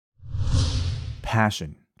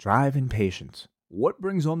passion, drive, and patience. What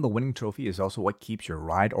brings home the winning trophy is also what keeps your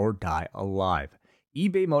ride or die alive.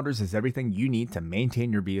 eBay Motors has everything you need to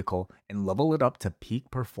maintain your vehicle and level it up to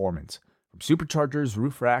peak performance. From superchargers,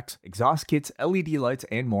 roof racks, exhaust kits, LED lights,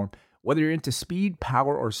 and more, whether you're into speed,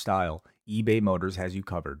 power, or style, eBay Motors has you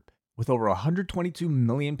covered. With over 122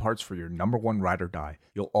 million parts for your number one ride or die,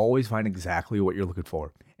 you'll always find exactly what you're looking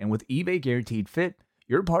for. And with eBay Guaranteed Fit,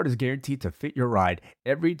 your part is guaranteed to fit your ride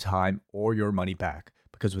every time or your money back.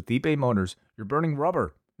 Because with eBay Motors, you're burning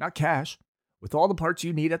rubber, not cash. With all the parts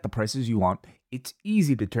you need at the prices you want, it's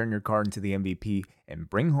easy to turn your car into the MVP and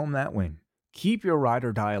bring home that win. Keep your ride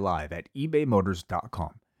or die alive at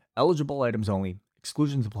ebaymotors.com. Eligible items only.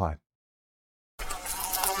 Exclusions apply.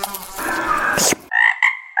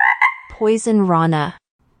 Poison Rana.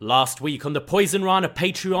 Last week on the Poison Rana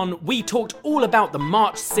Patreon, we talked all about the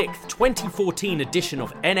March 6th, 2014 edition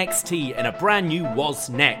of NXT in a brand new What's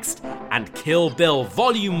Next, and Kill Bill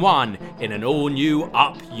Volume 1 in an all-new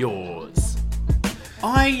Up Yours.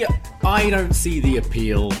 I don't see the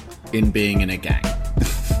appeal in being in a gang.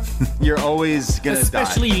 You're always gonna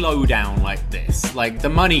Especially low down like this. Like, the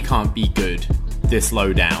money can't be good this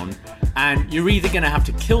low down, and you're either gonna have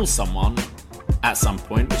to kill someone at some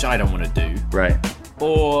point, which I don't want to do. Right.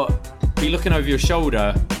 Or be looking over your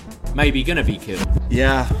shoulder, maybe gonna be killed.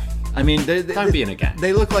 Yeah. I mean, Don't be in a gang.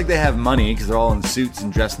 They look like they have money because they're all in suits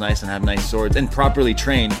and dressed nice and have nice swords and properly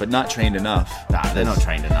trained, but not trained enough. Nah, they're not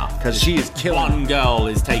trained enough. Because she is killing. One girl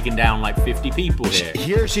is taking down like 50 people here.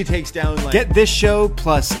 Here she takes down like... Get this show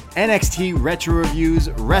plus NXT retro reviews,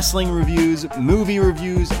 wrestling reviews, movie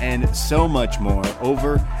reviews, and so much more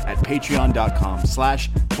over at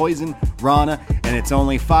patreon.com/poisonrana, and it's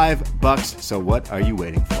only $5, so what are you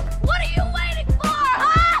waiting for? What are you waiting for,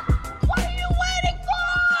 huh? What are you waiting for?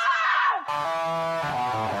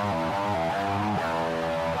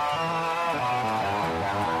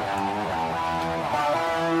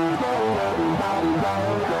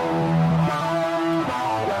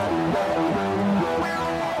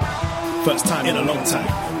 First time in a long time,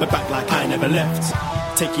 but back like I never left.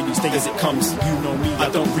 Taking each day as it comes, you know me,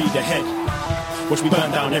 I don't read ahead. Watch me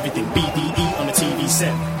burn down everything, BDE on the TV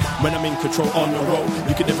set. When I'm in control on the road,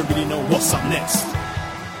 you can never really know what's up next.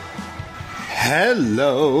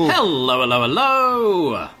 Hello. Hello, hello,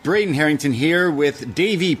 hello. Braden Harrington here with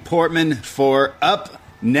Davey Portman for Up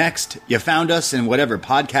Next. You found us in whatever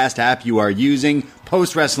podcast app you are using,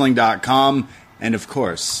 postwrestling.com, and of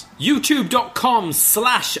course,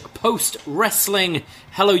 youtube.com/postwrestling.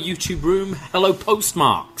 Hello, YouTube room. Hello,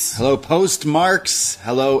 postmarks. hello postmarks,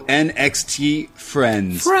 hello NXT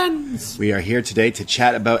friends. Friends. We are here today to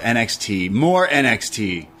chat about NXT. More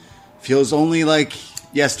NXT. Feels only like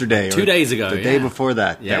yesterday. 2 days ago, the day before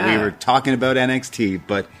that we were talking about NXT.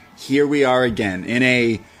 But here we are again in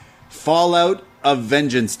a Fallout of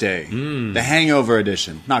Vengeance Day. The Hangover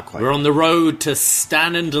edition. Not quite. We're on the road to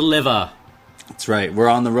stand and deliver. That's right. We're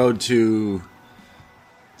on the road to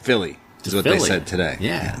Philly. Is what Philly. they said today.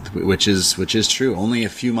 Yeah. Which is true. Only a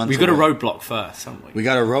few months We've got a away. roadblock first, haven't we? We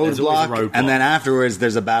got a There's always a roadblock, roadblock. and then afterwards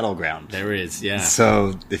there's a battleground. There is, yeah.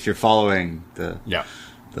 So if you're following the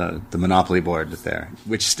Monopoly board there,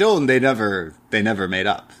 which still they never made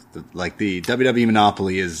up. The WWE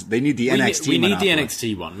Monopoly is they need the NXT. We need Monopoly. the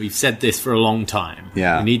NXT one. We've said this for a long time.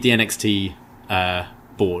 Yeah. We need the NXT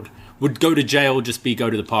board. Would go to jail just be go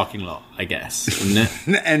to the parking lot, I guess, wouldn't it?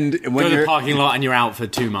 And when Go to you're the parking lot and you're out for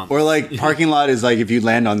 2 months. or like parking lot is like if you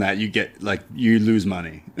land on that you get you lose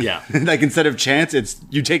money. Yeah. Like instead of chance, it's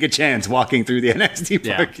you take a chance walking through the NXT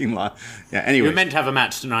Yeah. parking lot. Yeah. Anyway, You're meant to have a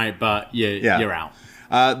match tonight, but you're out.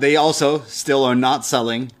 They also still are not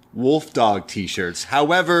selling Wolf Dog t-shirts.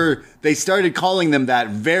 However, they started calling them that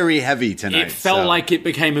very heavy tonight. It felt like it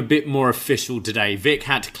became a bit more official today. Vic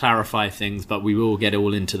had to clarify things, but we will get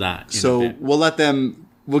all into that. So we'll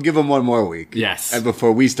give them one more week. Yes. And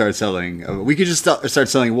before we start selling, we could just start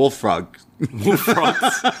selling Wolf Frog. Wolf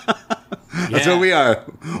frogs. That's what we are.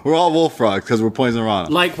 We're all Wolf Frogs because we're Poison Rana.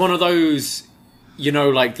 Like one of those,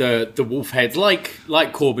 like the wolf heads, like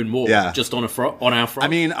Corbin Wolf, just on our front. I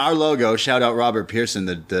mean, our logo, shout out Robert Pearson,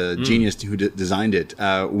 the genius who designed it.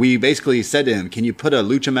 We basically said to him, can you put a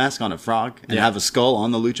lucha mask on a frog and have a skull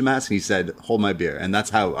on the lucha mask? And he said, hold my beer. And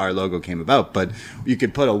that's how our logo came about. But you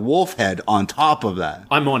could put a wolf head on top of that.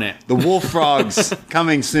 I'm on it. The Wolf Frogs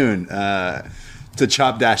coming soon. to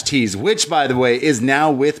Chop-Tees, which, by the way, is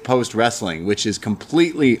now with Post Wrestling, which is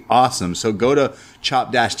completely awesome. So go to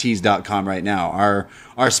chop-tees.com right now,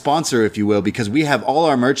 our sponsor, if you will, because we have all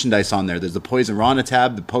our merchandise on there. There's the Poison Rana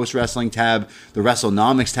tab, the Post Wrestling tab, the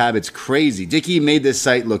WrestleNomics tab. It's crazy. Dickie made this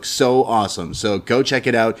site look so awesome. So go check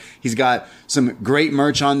it out. He's got some great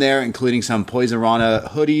merch on there, including some Poison Rana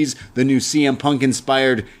hoodies, the new CM Punk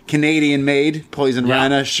inspired Canadian made Poison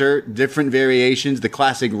Rana shirt, different variations, the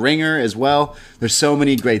classic ringer as well. There's so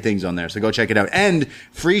many great things on there. So go check it out. And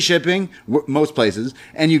free shipping, most places,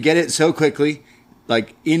 and you get it so quickly.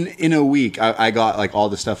 Like in a week, I got like all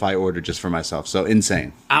the stuff I ordered just for myself. So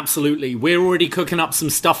insane. Absolutely. We're already cooking up some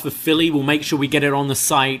stuff for Philly. We'll make sure we get it on the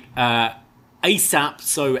site ASAP.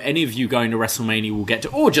 So any of you going to WrestleMania will get to,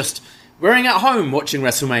 or just wearing at home watching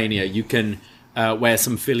WrestleMania, you can wear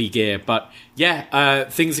some Philly gear. But yeah,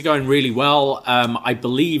 things are going really well. I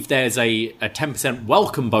believe there's a 10%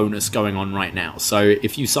 welcome bonus going on right now. So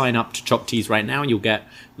if you sign up to Chop Tees right now, you'll get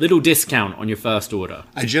little discount on your first order.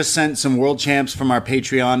 I just sent some world champs from our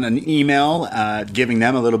Patreon an email giving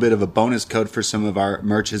them a little bit of a bonus code for some of our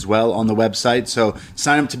merch as well on the website. So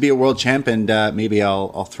sign up to be a world champ, and maybe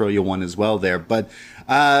I'll throw you one as well there. But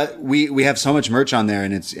we have so much merch on there,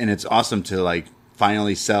 and it's awesome to like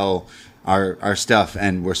finally sell our stuff,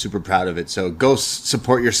 and we're super proud of it. So go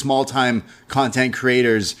support your small time content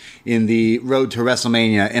creators in the road to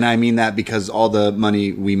WrestleMania, and I mean that because all the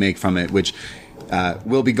money we make from it, which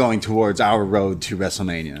will be going towards our road to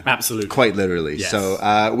WrestleMania. Absolutely. Quite literally. Yes.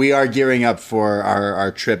 So we are gearing up for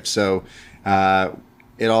our trip. So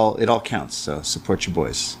it all counts. So support your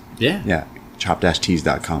boys. Yeah. Yeah.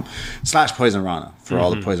 chop-tees.com/Poison Rana for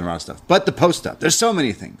all the Poison Rana stuff. But the post stuff, there's so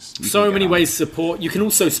many things. So many ways to support. You can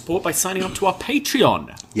also support by signing up to our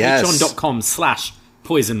Patreon. Yes.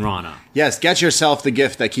 Patreon.com/Poison Rana. Yes, get yourself the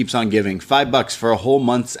gift that keeps on giving. $5 for a whole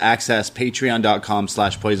month's access.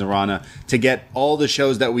 Patreon.com/Poison Rana to get all the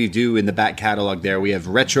shows that we do in the back catalog there. We have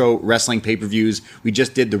retro wrestling pay-per-views. We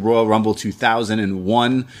just did the Royal Rumble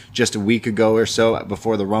 2001 just a week ago or so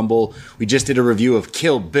before the Rumble. We just did a review of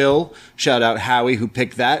Kill Bill. Shout out Howie who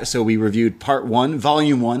picked that. So we reviewed part 1,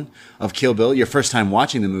 volume 1 of Kill Bill. Your first time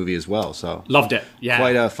watching the movie as well. So loved it. Yeah.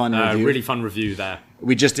 Quite a fun review. Really fun review there.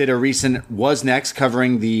 We just did a recent Was Next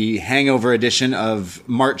covering the Hangover edition of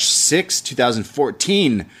March 6,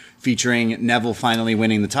 2014, featuring Neville finally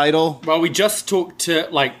winning the title. Well, we just talked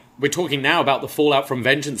we're talking now about the fallout from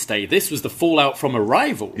Vengeance Day. This was the fallout from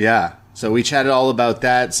Arrival. Yeah. So we chatted all about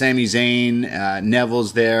that. Sami Zayn,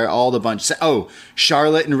 Neville's there, all the bunch. Oh,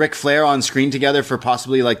 Charlotte and Ric Flair on screen together for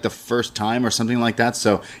possibly like the first time or something like that.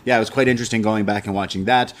 So yeah, it was quite interesting going back and watching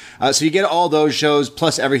that. So you get all those shows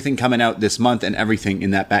plus everything coming out this month and everything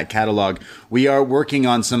in that back catalog. We are working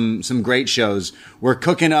on some great shows. We're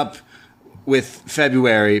cooking up with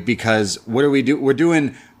February because what do we do? We're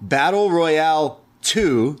doing Battle Royale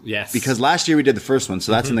 2. Yes. Because last year we did the first one,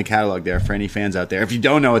 so that's in the catalog there for any fans out there. If you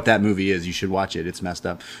don't know what that movie is, you should watch it. It's messed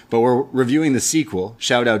up. But we're reviewing the sequel.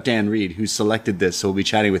 Shout out Dan Reed, who selected this, so we'll be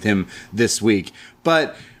chatting with him this week.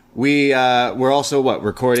 But we're also,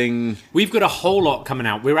 recording? We've got a whole lot coming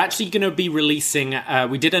out. We're actually going to be releasing,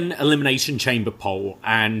 we did an Elimination Chamber poll,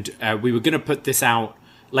 and we were going to put this out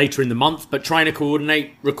later in the month, but trying to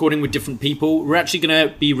coordinate recording with different people. We're actually going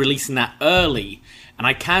to be releasing that early. And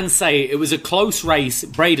I can say it was a close race.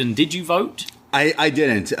 Braden, did you vote? I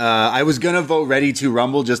didn't. I was going to vote Ready to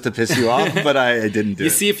Rumble just to piss you off, but I didn't do it. You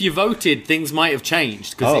see, if you voted, things might have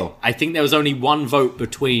changed. Because I think there was only one vote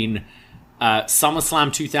between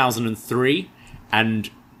SummerSlam 2003 and,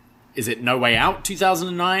 is it No Way Out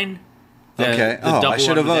 2009? Okay. I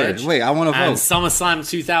should have voted. Edge. Wait, I want to vote. And SummerSlam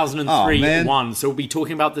 2003 won. So we'll be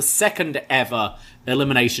talking about the second ever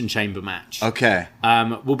Elimination Chamber match. Okay.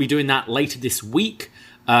 We'll be doing that later this week.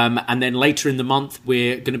 And then later in the month,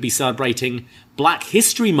 we're going to be celebrating Black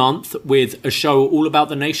History Month with a show all about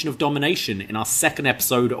the Nation of Domination in our second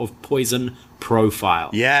episode of Poison Profile.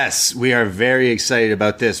 Yes, we are very excited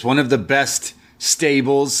about this. One of the best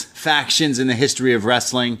stables, factions in the history of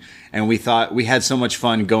wrestling. And we thought we had so much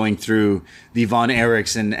fun going through the Von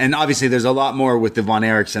Erichs. And obviously there's a lot more with the Von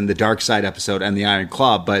Erichs and the Dark Side episode and the Iron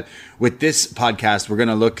Claw. But with this podcast, we're going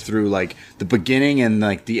to look through like the beginning and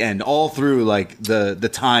like the end, all through like the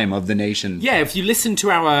time of the nation. Yeah, if you listen to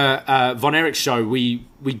our Von Erich show, we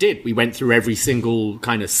went through every single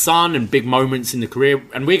kind of son and big moments in the career.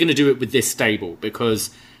 And we're going to do it with this stable because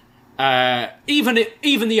even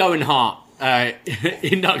the Owen Hart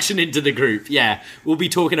induction into the group. Yeah, we'll be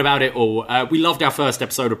talking about it all. We loved our first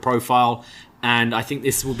episode of Profile, and I think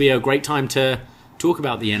this will be a great time to talk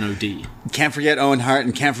about the NOD. Can't forget Owen Hart,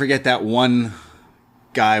 and can't forget that one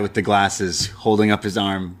guy with the glasses holding up his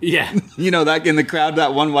arm. Yeah. You know, that in the crowd,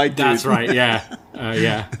 that one white dude. That's right, yeah.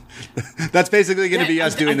 Yeah. That's basically going to be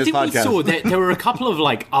us doing this podcast. We saw there were a couple of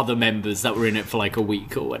like other members that were in it for like a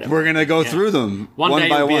week or whatever. We're going to go through them one day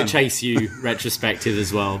by it'll be one. a Chase U retrospective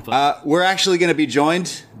as well. But. We're actually going to be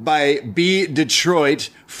joined by B. Detroit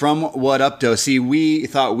from What Up Doe. See, we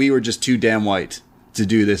thought we were just too damn white to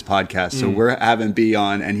do this podcast, so we're having B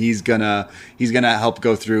on, and he's gonna help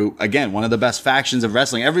go through again one of the best factions of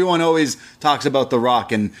wrestling. Everyone always talks about The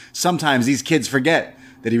Rock, and sometimes these kids forget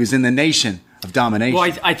that he was in the Nation of Domination. Well,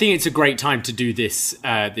 I think it's a great time to do this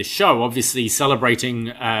this show, obviously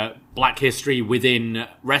celebrating Black history within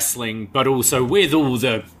wrestling, but also with all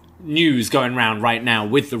the news going around right now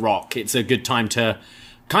with The Rock. It's a good time to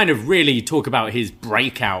kind of really talk about his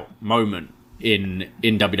breakout moment in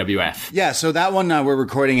WWF. Yeah, so that one we're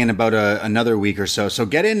recording in about another week or so. So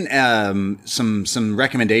get in some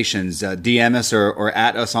recommendations. DM us or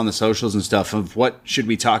at us on the socials and stuff of what should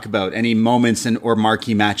we talk about. Any moments or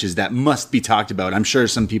marquee matches that must be talked about. I'm sure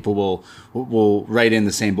some people will write in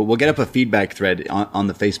the same, but we'll get up a feedback thread on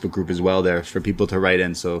the Facebook group as well there for people to write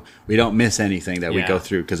in, so we don't miss anything that we go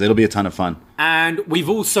through, because it'll be a ton of fun. And we've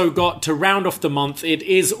also got, to round off the month, it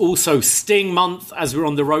is also Sting month, as we're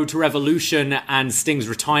on the road to Revolution and Sting's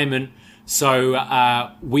retirement.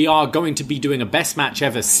 So we are going to be doing a best match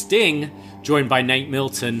ever Sting, joined by Nate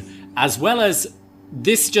Milton, as well as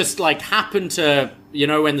this just like happened to, you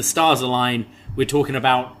know, when the stars align, we're talking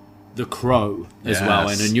about The Crow as well,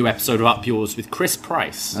 in a new episode of Up Yours with Chris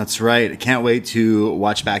Price. That's right. I can't wait to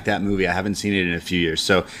watch back that movie. I haven't seen it in a few years.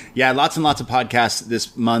 So yeah, lots and lots of podcasts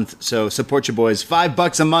this month. So support your boys.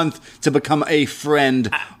 $5 a month to become a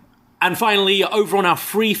friend. And finally, over on our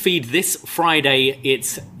free feed this Friday,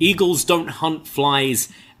 it's Eagles Don't Hunt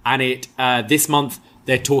Flies. And this month,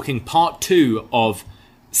 they're talking part 2 of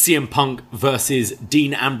CM Punk versus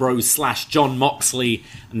Dean Ambrose / John Moxley,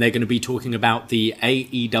 and they're going to be talking about the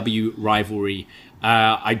AEW rivalry.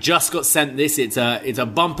 I just got sent this. It's a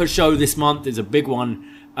bumper show this month. It's a big one.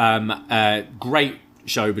 Great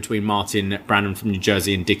show between Martin Brannon from New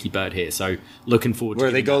Jersey and Dickie Bird here. So looking forward to it.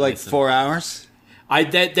 Where they go like 4 hours?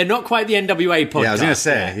 They're not quite the NWA podcast. Yeah, I was going to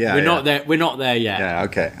say. Yeah, we're not there. We're not there yet. Yeah.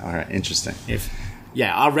 Okay. All right. Interesting.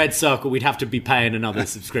 Our Red Circle, we'd have to be paying another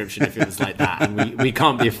subscription if it was like that, and we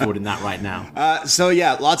can't be affording that right now. So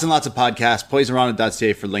yeah, lots and lots of podcasts.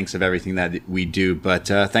 PoisonRana.ca for links of everything that we do. But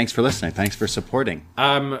thanks for listening. Thanks for supporting.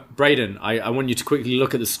 Braden, I want you to quickly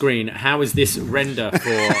look at the screen. How is this render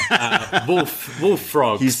for wolf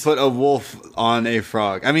frog? He's put a wolf on a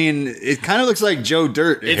frog. I mean, it kind of looks like Joe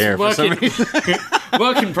Dirt hair for some reason.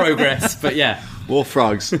 Work in progress, but yeah. Wolf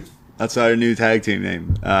Frogs. That's our new tag team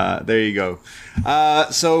name. There you go.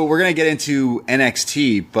 So we're going to get into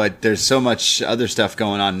NXT, but there's so much other stuff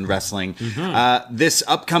going on in wrestling. This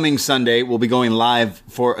upcoming Sunday, we'll be going live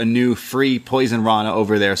for a new free Poison Rana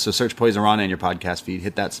over there. So search Poison Rana in your podcast feed.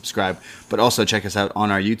 Hit that subscribe. But also check us out on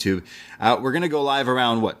our YouTube. We're going to go live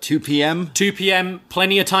around, 2 p.m.? 2 p.m.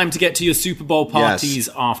 Plenty of time to get to your Super Bowl parties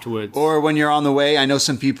afterwards. Or when you're on the way. I know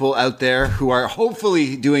some people out there who are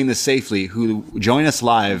hopefully doing this safely, who join us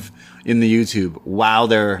live in the YouTube while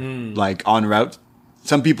they're like en route.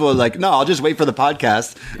 Some people are like, no, I'll just wait for the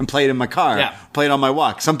podcast and play it in my car, play it on my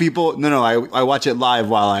walk. Some people, no, I watch it live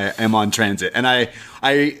while I am on transit. And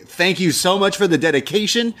I thank you so much for the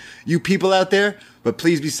dedication, you people out there, but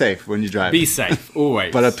please be safe when you drive. Be safe,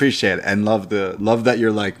 always. But I appreciate it and love that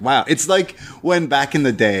you're like, wow. It's like when back in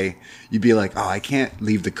the day, you'd be like, oh, I can't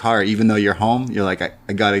leave the car even though you're home. You're like,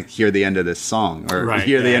 I got to hear the end of this song or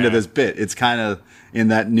hear the end of this bit. It's kind of in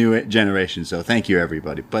that new generation. So thank you,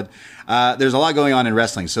 everybody. But there's a lot going on in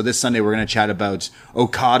wrestling. So this Sunday, we're going to chat about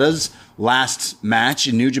Okada's last match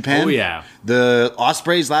in New Japan. Oh, yeah. The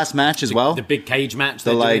Ospreay's last match as well. The big cage match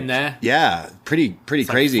they're doing there. Yeah, pretty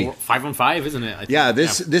crazy. 5-on-5, isn't it? I think. Yeah,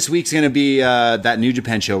 this week's going to be that New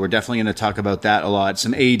Japan show. We're definitely going to talk about that a lot.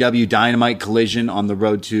 Some AEW Dynamite Collision on the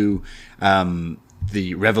road to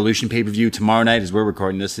the Revolution pay-per-view tomorrow night as we're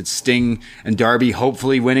recording this. It's Sting and Darby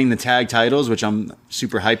hopefully winning the tag titles, which I'm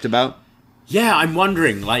super hyped about. Yeah, I'm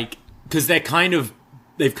wondering, because they've kind of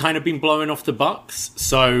been blowing off the Bucks.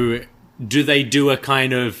 So do they do a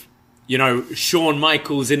kind of, Shawn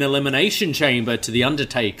Michaels in Elimination Chamber to The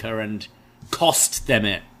Undertaker and cost them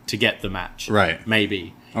it to get the match? Right.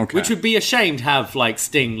 Maybe. Okay. Which would be a shame to have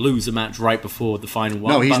Sting lose a match right before the final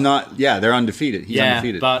one. No, he's not. Yeah, they're undefeated. He's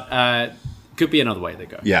undefeated. But could be another way they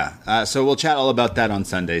go. Yeah. So we'll chat all about that on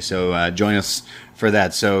Sunday. So join us for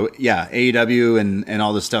that. So yeah, AEW and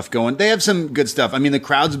all the stuff going. They have some good stuff. I mean, the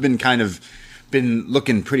crowd's been kind of been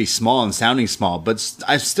looking pretty small and sounding small, but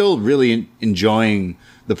I'm still really enjoying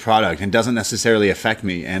the product and doesn't necessarily affect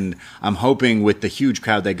me. And I'm hoping with the huge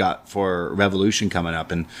crowd they got for Revolution coming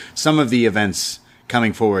up and some of the events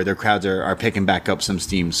coming forward, their crowds are picking back up some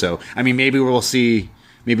steam. So, I mean, maybe we'll see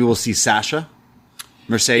Sasha,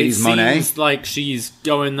 Mercedes Moné. Seems like she's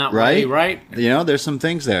going that way, right? You know, there's some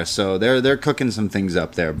things there. So they're cooking some things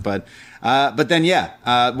up there. But then,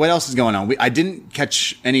 what else is going on? I didn't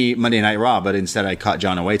catch any Monday Night Raw, but instead I caught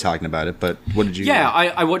John Away talking about it. But what did you? Yeah,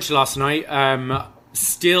 I watched it last night.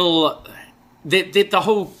 Still, the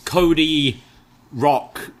whole Cody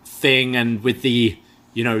Rock thing, and with the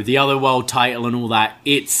other world title and all that,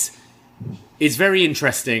 it's very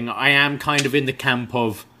interesting. I am kind of in the camp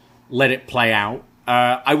of let it play out.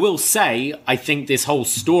 I will say, I think this whole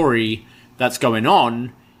story that's going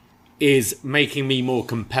on is making me more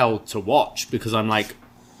compelled to watch, because I'm like,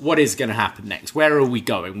 what is going to happen next? Where are we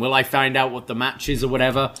going? Will I find out what the match is or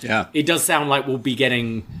whatever? Yeah. It does sound like we'll be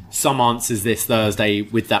getting some answers this Thursday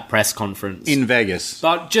with that press conference. In Vegas.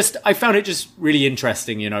 But I found it just really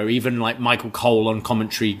interesting, even like Michael Cole on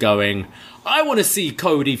commentary going, I want to see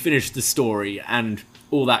Cody finish the story and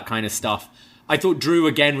all that kind of stuff. I thought Drew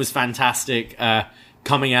again was fantastic,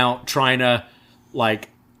 coming out, trying to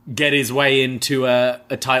get his way into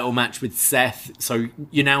a title match with Seth. So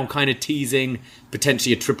you're now kind of teasing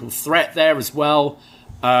potentially a triple threat there as well.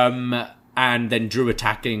 And then Drew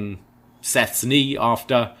attacking Seth's knee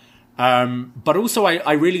after. But also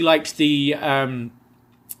I really liked the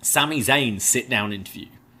Sami Zayn sit-down interview.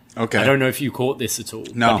 Okay. I don't know if you caught this at all.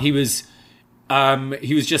 No. But he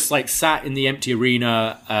was just sat in the empty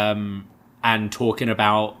arena and talking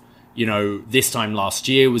about, this time last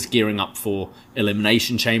year was gearing up for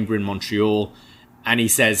Elimination Chamber in Montreal. And he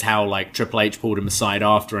says how Triple H pulled him aside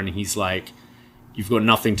after, and he's like, you've got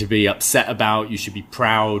nothing to be upset about. You should be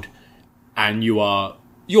proud. And you're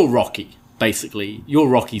Rocky, basically. You're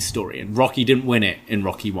Rocky's story. And Rocky didn't win it in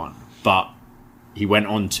Rocky 1, but he went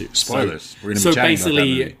on to. Spoilers. We're gonna be So chatting about that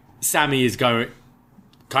basically, movie. Sammy is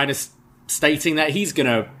kind of stating that he's going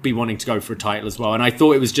to be wanting to go for a title as well. And I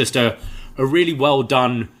thought it was just a really well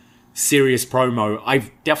done, serious promo.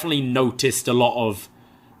 I've definitely noticed a lot of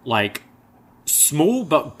small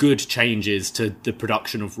but good changes to the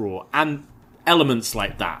production of Raw and elements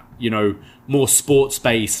like that, more sports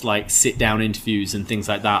based, sit down interviews and things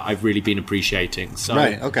like that. I've really been appreciating. So,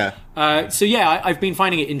 Right. Okay. I've been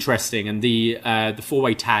finding it interesting, and the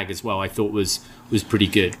 4-way tag as well I thought was pretty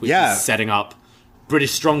good, which Yeah. is setting up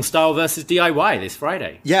British Strong Style versus DIY this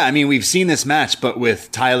Friday. Yeah, I mean, we've seen this match, but with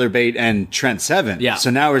Tyler Bate and Trent Seven. Yeah. So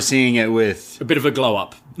now we're seeing it with A bit of a glow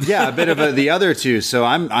up. a bit of the other two. So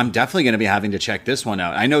I'm definitely going to be having to check this one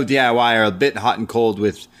out. I know DIY are a bit hot and cold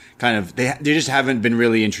with kind of they just haven't been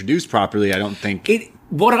really introduced properly. I don't think.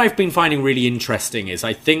 What I've been finding really interesting is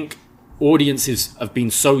I think audiences have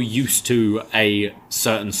been so used to a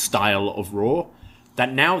certain style of Raw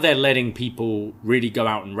that now they're letting people really go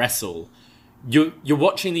out and wrestle. You're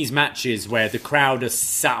watching these matches where the crowd are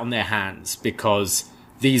sat on their hands because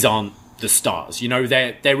these aren't the stars.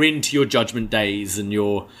 They're into your Judgment Days and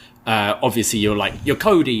your obviously your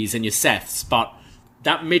Codys and your Seths, but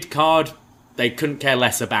that mid card they couldn't care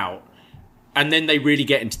less about. And then they really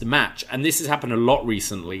get into the match. And this has happened a lot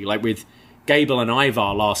recently, with Gable and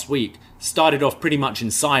Ivar last week. Started off pretty much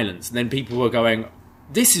in silence, and then people were going,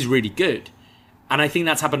 this is really good. And I think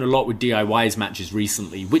that's happened a lot with DIY's matches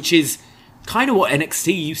recently, which is kind of what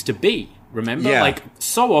NXT used to be. Remember? Yeah.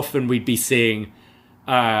 So often we'd be seeing,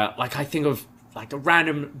 I think of a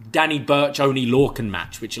random Danny Burch, Oney Lorcan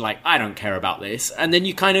match, which you're I don't care about this. And then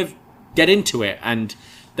you kind of get into it. And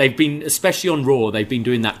they've been, especially on Raw, they've been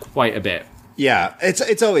doing that quite a bit. Yeah,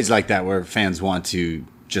 it's always like that where fans want to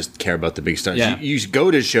just care about the big stars. Yeah. You go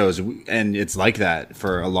to shows and it's like that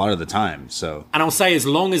for a lot of the time. So, and I'll say, as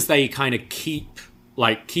long as they kind of keep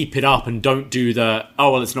it up and don't do the,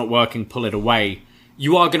 oh, well, it's not working, pull it away,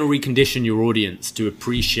 you are going to recondition your audience to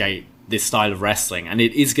appreciate this style of wrestling, and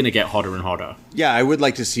it is going to get hotter and hotter. yeah, I would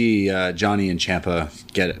like to see Johnny and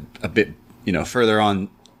Ciampa get a bit, further on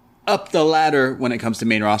up the ladder when it comes to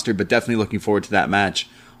main roster, but definitely looking forward to that match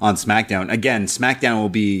on SmackDown. Again, SmackDown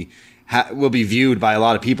will be viewed by a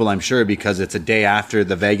lot of people, I'm sure, because it's a day after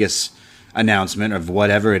the Vegas announcement of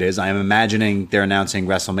whatever it is. I am imagining they're announcing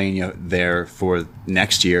WrestleMania there for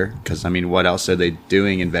next year, because, what else are they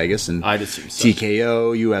doing in Vegas? And I'd assume so.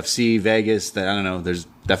 TKO, UFC, Vegas, I don't know, there's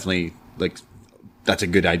definitely, that's a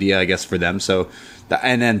good idea, I guess, for them. So,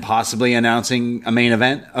 and then possibly announcing a main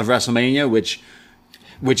event of WrestleMania,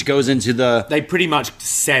 which goes into the... They pretty much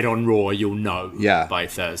said on Raw, you'll know Yeah. by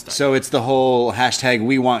Thursday. So it's the whole hashtag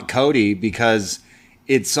We Want Cody, because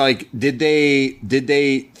it's like, did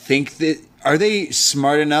they think that, are they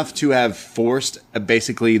smart enough to have forced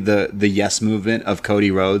basically the yes movement of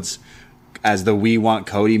Cody Rhodes as the we want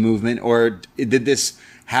Cody movement? Or did this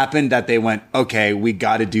happen that they went, okay, we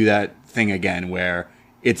got to do that thing again where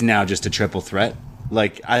it's now just a triple threat?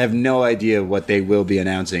 Like, I have no idea what they will be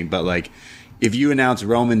announcing, but like, if you announce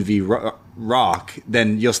Roman v. Rock,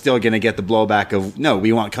 then you're still going to get the blowback of, no,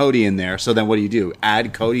 we want Cody in there. So then what do?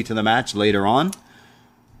 Add Cody to the match later on?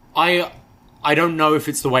 I don't know if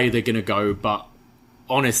it's the way they're going to go, but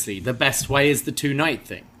honestly, the best way is the 2-night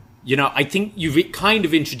thing. You know, I think you've kind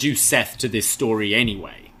of introduced Seth to this story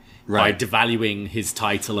anyway, by devaluing his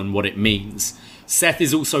title and what it means. Seth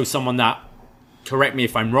is also someone that, correct me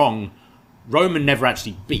if I'm wrong, Roman never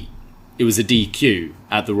actually beat. It was a DQ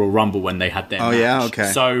at the Royal Rumble when they had their match. Yeah,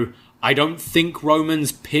 okay. So I don't think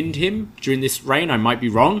Roman's pinned him during this reign. I might be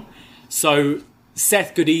wrong. So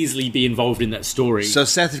Seth could easily be involved in that story. So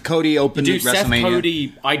Seth and Cody opened WrestleMania. Seth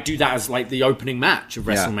Cody, I'd do that as like the opening match of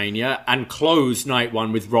WrestleMania and close night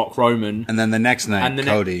one with Rock Roman. And then the next night,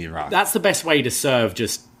 Cody Rock. That's the best way to serve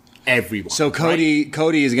just everyone. So Cody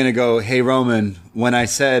is going to go, hey, Roman, when I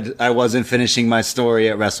said I wasn't finishing my story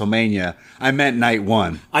at WrestleMania, I meant night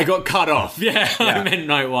one. I got cut off. Yeah. I meant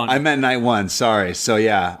night one. I meant night one. Sorry. So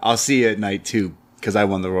yeah, I'll see you at night two because I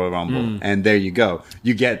won the Royal Rumble. And there you go.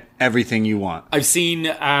 You get everything you want. I've seen,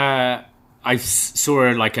 I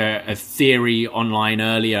saw like a theory online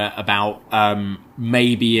earlier about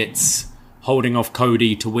maybe it's holding off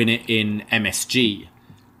Cody to win it in MSG.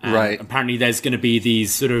 Right. Apparently there's going to be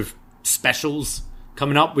these sort of specials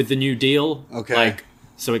coming up with the new deal. Okay. Like,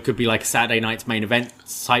 so it could be like a Saturday night's main event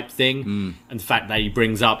type thing. And the fact that he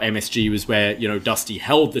brings up MSG was where, you know, Dusty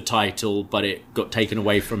held the title, but it got taken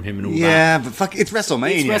away from him and all that. Yeah, but fuck, it's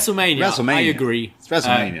WrestleMania. It's WrestleMania. I agree. It's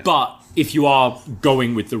WrestleMania. But if you are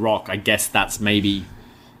going with The Rock, I guess that's maybe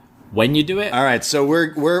when you do it. All right, so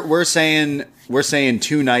we're saying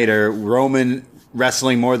 2-nighter, Roman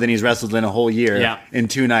wrestling more than he's wrestled in a whole year in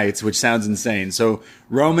 2 nights, which sounds insane. So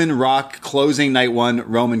Roman Rock closing night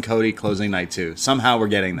 1, Roman Cody closing night 2. Somehow we're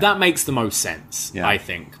getting that. That makes the most sense, I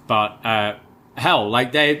think. But hell,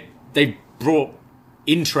 like they brought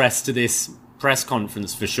interest to this press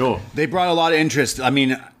conference for sure. They brought a lot of interest. I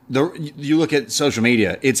mean, you look at social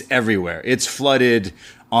media, it's everywhere. It's flooded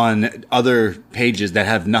on other pages that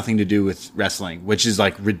have nothing to do with wrestling, which is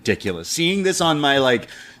like ridiculous. Seeing this on my like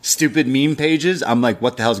stupid meme pages, I'm like,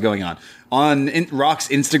 what the hell's going on? On Rock's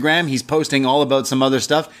Instagram, he's posting all about some other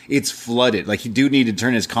stuff. It's flooded. Like, he do need to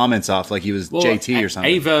turn his comments off like he was JT or something.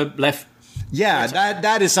 Ava left. Yeah,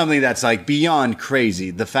 that is something that's like beyond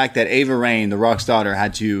crazy. The fact that Ava Raine, the Rock's daughter,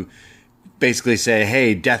 had to basically say,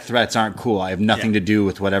 hey, death threats aren't cool. I have nothing to do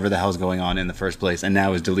with whatever the hell's going on in the first place. And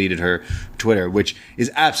now has deleted her Twitter, which is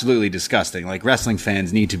absolutely disgusting. Like, wrestling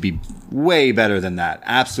fans need to be way better than that.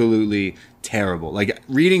 Absolutely terrible. Like,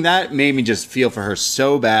 reading that made me just feel for her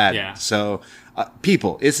so bad. Yeah. So,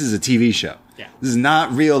 people, this is a TV show. Yeah. This is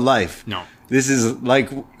not real life. No. This is like,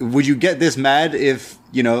 would you get this mad if,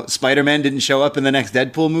 you know, Spider-Man didn't show up in the next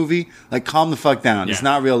Deadpool movie? Like, calm the fuck down. Yeah. It's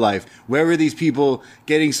not real life. Where were these people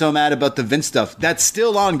getting so mad about the Vince stuff? That's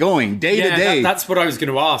still ongoing, day to day. That's what I was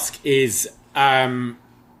going to ask is,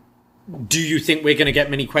 do you think we're going to get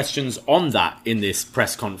many questions on that in this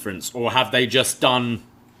press conference? Or have they just done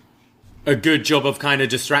a good job of kind of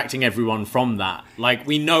distracting everyone from that? Like,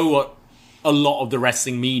 we know what a lot of the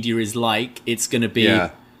wrestling media is like. It's going to be...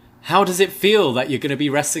 Yeah. How does it feel that you're going to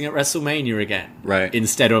be wrestling at WrestleMania again? Right.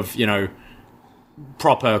 Instead of, you know,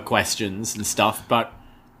 proper questions and stuff. But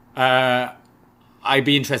I'd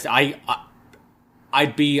be interested. I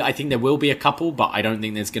think there will be a couple, but I don't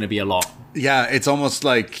think there's going to be a lot. Yeah, it's almost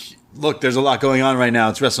like, look, there's a lot going on right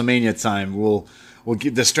now. It's WrestleMania time. We'll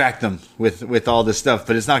distract them with all this stuff,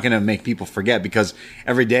 but it's not going to make people forget, because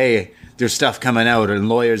every day there's stuff coming out and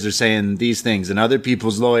lawyers are saying these things and other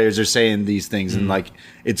people's lawyers are saying these things. And like,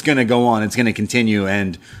 it's going to go on. It's going to continue.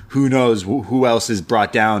 And who knows who else is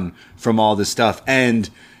brought down from all this stuff, and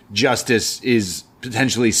justice is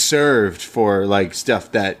potentially served for like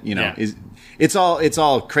stuff that, you know, is, it's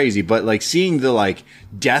all crazy. But like, seeing the like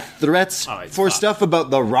death threats for stuff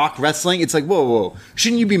about The Rock wrestling, it's like, whoa,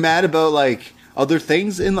 shouldn't you be mad about like other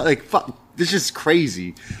things? And like, fuck, this is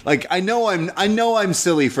crazy. Like, I know I'm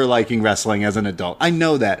silly for liking wrestling as an adult. I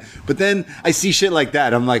know that. But then I see shit like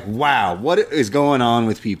that. I'm like, wow, what is going on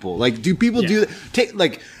with people? Like, do people do that?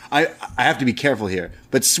 Like, I have to be careful here,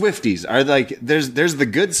 but Swifties are like, there's the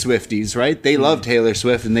good Swifties, right? They love Taylor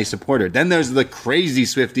Swift and they support her. Then there's the crazy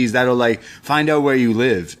Swifties that'll like find out where you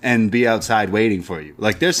live and be outside waiting for you.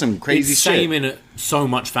 Like, there's some crazy shit. It's same in so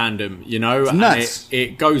much fandom, you know? It's nuts. And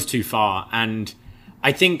it goes too far. And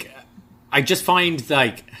I think I just find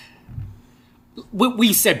like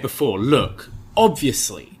we said before, look,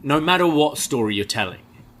 obviously, no matter what story you're telling,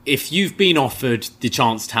 if you've been offered the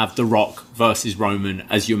chance to have The Rock versus Roman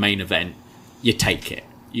as your main event, you take it.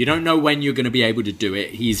 You don't know when you're going to be able to do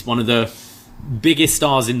it. He's one of the biggest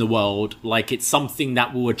stars in the world. Like, it's something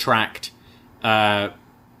that will attract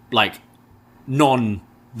like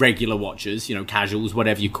non-regular watchers, you know, casuals,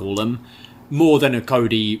 whatever you call them, more than a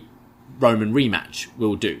Cody Roman rematch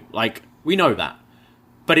will do. Like, we know that.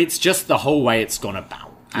 But it's just the whole way it's gone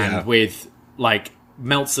about. And with, like,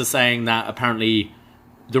 Meltzer saying that apparently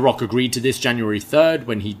The Rock agreed to this January 3rd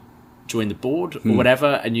when he joined the board or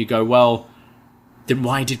whatever, and you go, well, then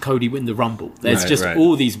why did Cody win the Rumble? There's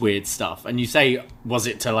all these weird stuff. And you say, was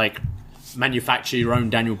it to, like, manufacture your own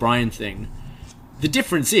Daniel Bryan thing? The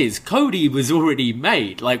difference is Cody was already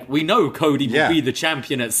made. Like, we know Cody will be the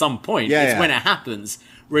champion at some point. It's when it happens.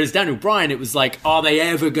 Whereas Daniel Bryan, it was like, are they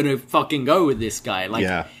ever going to fucking go with this guy?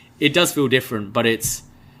 Like, it does feel different, but it's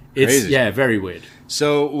very weird.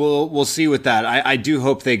 So we'll see with that. I do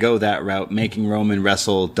hope they go that route, making Roman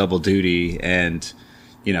wrestle double duty and,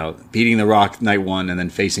 you know, beating The Rock night one and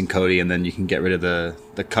then facing Cody, and then you can get rid of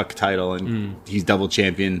the Cuck title and he's double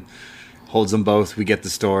champion, holds them both. We get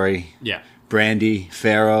the story. Yeah. Brandy,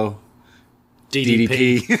 Pharaoh,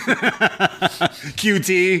 DDP.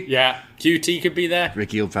 QT. Yeah, QT could be there.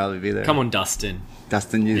 Ricky will probably be there. Come on, Dustin.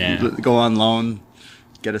 Dustin, you go on loan,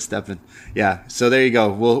 get a step in. Yeah, so there you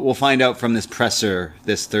go. We'll find out from this presser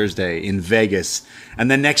this Thursday in Vegas.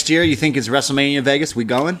 And then next year, you think it's WrestleMania Vegas? We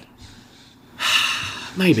going?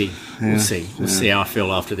 Maybe. We'll see. We'll see how I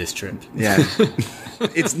feel after this trip. Yeah.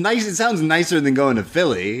 It's nice. It sounds nicer than going to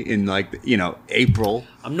Philly in, like, you know, April.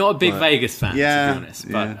 I'm not a big Vegas fan, to be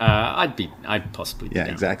honest, but I'd possibly be down.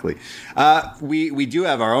 Exactly. We do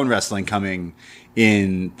have our own wrestling coming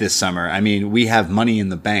in this summer. I mean, we have Money in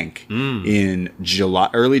the Bank in July,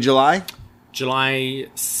 early July. July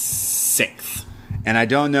 6th. And I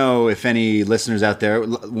don't know if any listeners out there,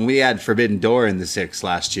 when we had Forbidden Door in the 6th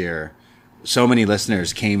last year, so many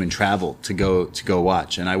listeners came and traveled to go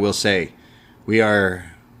watch. And I will say, we are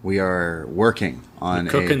working on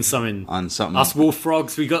something. Something. Us wolf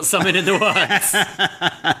frogs, we got something in the works.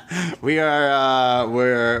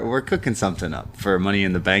 We're cooking something up for Money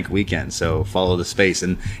in the Bank weekend. So follow the space,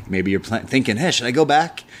 and maybe you're thinking, hey, should I go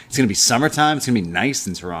back? It's gonna be summertime. It's gonna be nice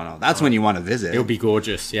in Toronto. That's when you want to visit. It'll be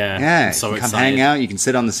gorgeous. Yeah. Yeah. I'm so you can excited. come hang out. You can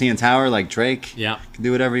sit on the CN Tower like Drake. Yeah. You can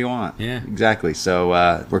do whatever you want. Yeah. Exactly. So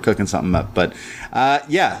we're cooking something up. But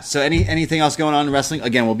so anything else going on in wrestling?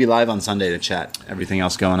 Again, we'll be live on Sunday to chat everything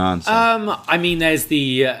else going on. So. I mean, there's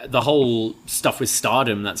the whole stuff with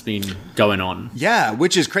Stardom that's been going on. Yeah,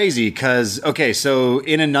 which is crazy because, okay, so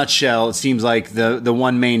in a nutshell, it seems like the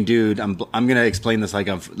one main dude, I'm going to explain this like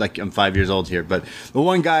I'm 5 years old here, but the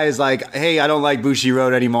one guy is like, hey, I don't like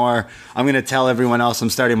Bushiroad anymore. I'm going to tell everyone else I'm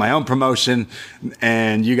starting my own promotion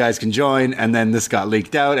and you guys can join. And then this got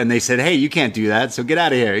leaked out and they said, hey, you can't do that. So get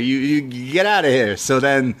out of here. You get out of here. So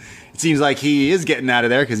then it seems like he is getting out of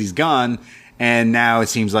there because he's gone. And now it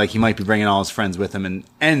seems like he might be bringing all his friends with him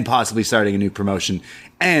and possibly starting a new promotion.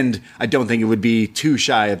 And I don't think it would be too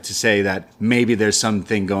shy of to say that maybe there's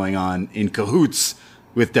something going on in cahoots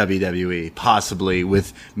with WWE, possibly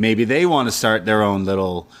with maybe they want to start their own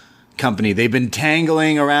little company. They've been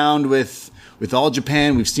tangling around with All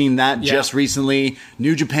Japan. We've seen that just recently.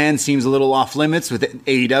 New Japan seems a little off limits with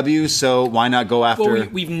AEW, so why not go after... Well,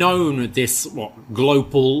 we've known this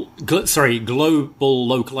global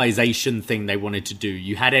localization thing they wanted to do.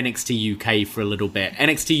 You had NXT UK for a little bit.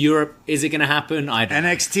 NXT Europe, is it going to happen? I don't know.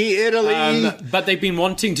 NXT Italy! But they've been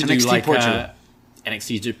wanting to do NXT like Portugal.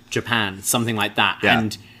 Japan, something like that. Yeah.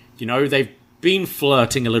 And, you know, they've been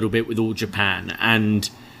flirting a little bit with All Japan, and...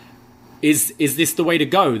 Is this the way to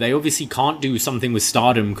go? They obviously can't do something with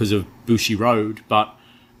Stardom because of Bushiroad, but,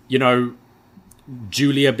 you know,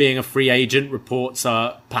 Julia being a free agent, reports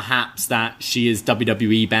are perhaps that she is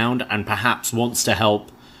WWE bound and perhaps wants to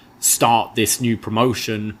help start this new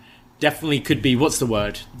promotion. Definitely could be, what's the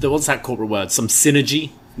word? What's that corporate word? Some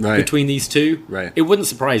synergy between these two? Right. It wouldn't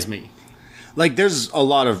surprise me. Like, there's a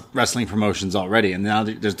lot of wrestling promotions already, and now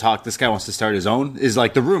there's talk this guy wants to start his own, is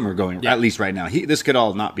like the rumor going, at least right now. This could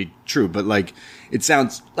all not be true, but like, it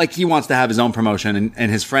sounds like he wants to have his own promotion,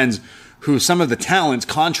 and his friends, who some of the talent's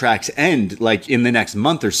contracts end like in the next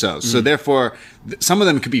month or so. So therefore, some of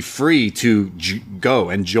them could be free to go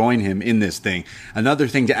and join him in this thing. Another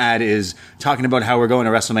thing to add is talking about how we're going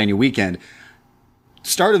to WrestleMania weekend.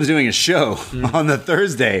 Stardom's doing a show on the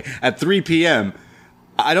Thursday at 3 p.m.,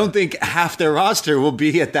 I don't think half their roster will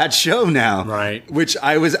be at that show now. Right. Which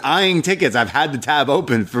I was eyeing tickets. I've had the tab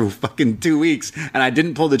open for fucking 2 weeks and I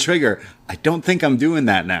didn't pull the trigger. I don't think I'm doing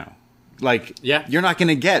that now. Like, you're not going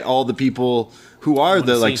to get all the people who are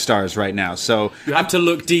the like stars right now. So you have to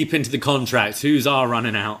look deep into the contracts. Who's are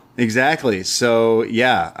running out? Exactly. So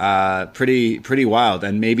pretty wild.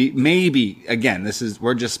 And maybe again,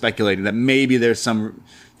 we're just speculating that maybe there's some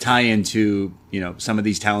tie into, some of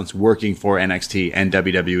these talents working for NXT and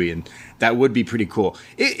WWE, and that would be pretty cool.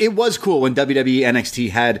 It was cool when WWE NXT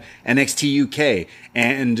had NXT UK,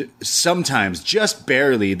 and sometimes, just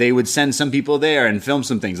barely, they would send some people there and film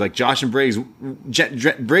some things, like Josh and Briggs,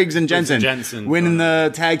 Briggs and Jensen winning the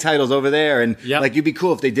tag titles over there, and like it'd be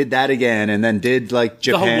cool if they did that again, and then did like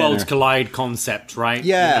Japan. The whole Worlds Collide concept, right?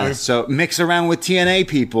 Yeah, so mix around with TNA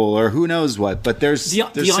people, or who knows what, but there's the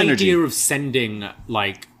synergy. idea of sending,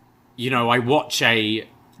 like, I watch a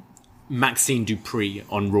Maxine Dupree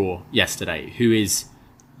on Raw yesterday, who is,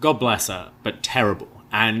 God bless her, but terrible.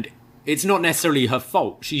 And it's not necessarily her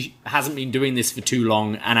fault. She hasn't been doing this for too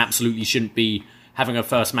long and absolutely shouldn't be having her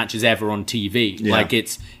first matches ever on TV. Yeah. Like,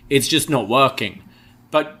 it's just not working.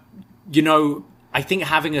 But, I think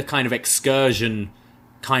having a kind of excursion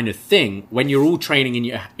kind of thing, when you're all training in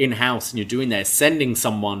your in-house and you're doing that, sending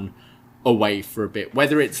someone away for a bit,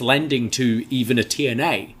 whether it's lending to even a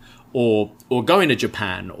TNA, or going to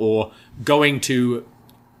Japan, or going to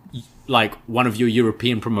like one of your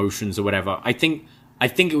European promotions or whatever. I think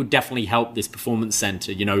it would definitely help this performance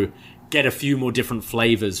center, get a few more different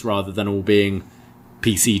flavors rather than all being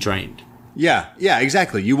PC trained. Yeah,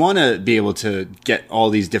 exactly. You want to be able to get all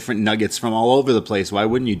these different nuggets from all over the place. Why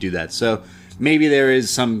wouldn't you do that? So maybe there is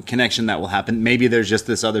some connection that will happen. Maybe there's just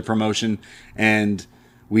this other promotion and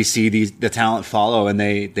we see the talent follow and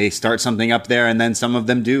they start something up there, and then some of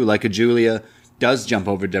them do, like a Julia does jump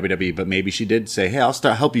over to WWE, but maybe she did say, hey, I'll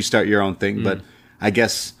help you start your own thing. But I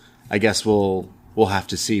guess we'll have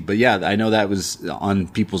to see. But yeah, I know that was on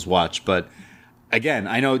people's watch. But again,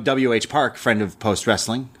 I know W.H. Park, friend of Post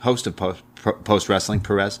Wrestling, host of Post Wrestling,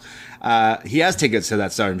 Perez, he has tickets to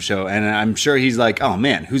that Stardom show, and I'm sure he's like, oh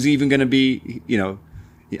man, who's even going to be,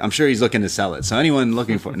 I'm sure he's looking to sell it. So anyone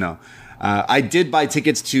looking for it, no. I did buy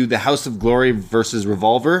tickets to the House of Glory versus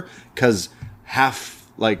Revolver because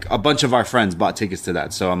a bunch of our friends bought tickets to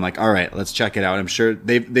that. So I'm like, all right, let's check it out. I'm sure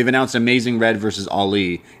they've announced Amazing Red versus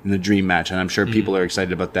Ali in the Dream match, and I'm sure people are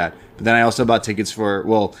excited about that. But then I also bought tickets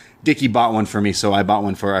Dickie bought one for me, so I bought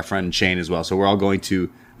one for our friend Shane as well. So we're all going to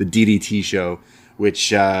the DDT show,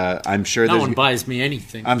 which I'm sure no one buys me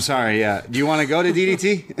anything. I'm sorry. Yeah, do you want to go to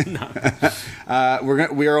DDT? No.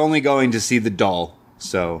 We are only going to see the Doll.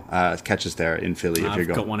 So catch us there in Philly if you're going.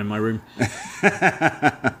 I've got one in my room.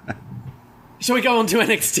 Shall we go on to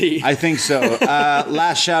NXT? I think so.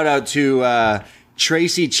 Last shout out to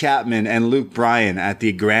Tracy Chapman and Luke Bryan at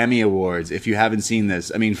the Grammy Awards. If you haven't seen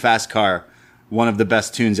this, I mean, Fast Car, one of the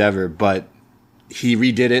best tunes ever, but he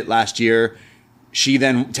redid it last year. She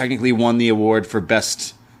then technically won the award for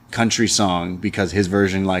Best Country Song because his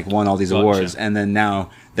version won all these awards. And then now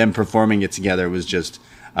them performing it together was just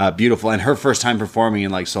beautiful, and her first time performing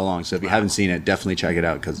in so long. So if you haven't seen it, definitely check it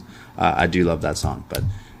out because I do love that song. But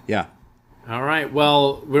yeah. All right.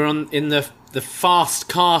 Well, we're in the fast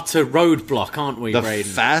car to roadblock, aren't we, Braden? The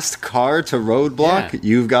fast car to roadblock? Yeah.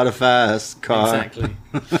 You've got a fast car. Exactly.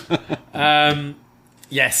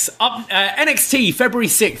 Yes. Up NXT February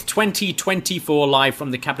 6th, 2024, live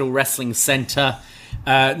from the Capitol Wrestling Center.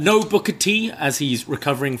 No Booker T as he's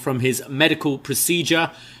recovering from his medical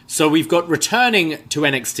procedure. So we've got returning to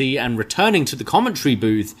NXT and returning to the commentary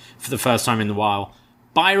booth for the first time in a while,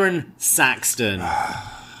 Byron Saxton.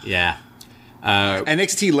 Yeah.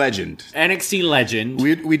 NXT legend. NXT legend.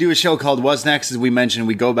 We do a show called What's Next, as we mentioned.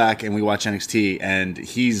 We go back and we watch NXT, and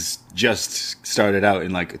he's just started out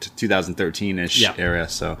in 2013-ish era.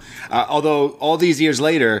 So, although all these years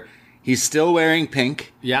later, he's still wearing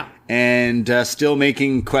pink. Yeah. And still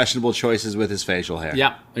making questionable choices with his facial hair.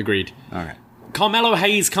 Yeah, agreed. All right. Carmelo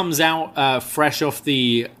Hayes comes out fresh off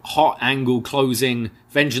the Hot Angle closing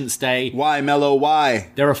Vengeance Day. Why, Melo,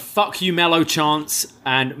 why? There are fuck you, Melo chants,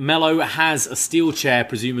 and Melo has a steel chair,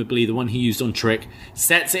 presumably the one he used on Trick,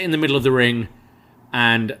 sets it in the middle of the ring,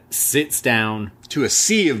 and sits down. To a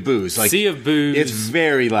sea of boos. Sea of boos. It's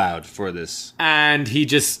very loud for this. And he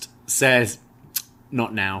just says,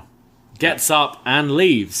 not now. Gets up and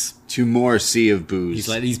leaves. To more sea of boos. He's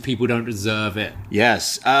like, these people don't deserve it.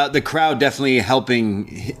 Yes. The crowd definitely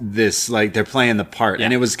helping this, they're playing the part. Yeah.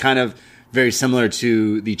 And it was kind of very similar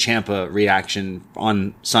to the Ciampa reaction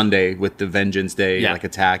on Sunday with the Vengeance Day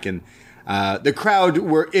attack. And The crowd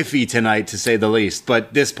were iffy tonight, to say the least,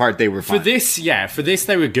 but this part they were fine. For this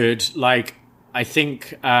they were good. Like, I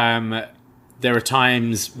think there are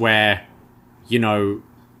times where, you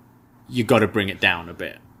got to bring it down a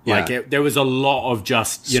bit. Yeah. Like, there was a lot of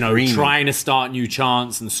just, Screaming. trying to start new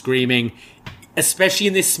chants and screaming. Especially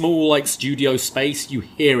in this small, like, studio space, you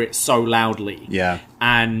hear it so loudly. Yeah.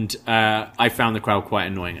 And I found the crowd quite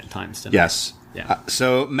annoying at times tonight. Yes. Yeah.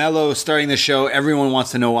 So Mello starting the show, everyone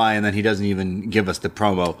wants to know why, and then he doesn't even give us the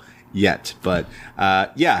promo yet. But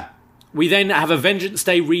yeah. We then have a Vengeance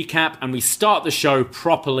Day recap, and we start the show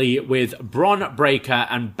properly with Bron Breakker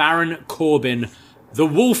and Baron Corbin, the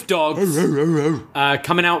Wolf Dogs,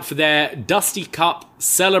 coming out for their Dusty Cup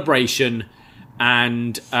celebration.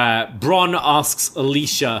 And Bron asks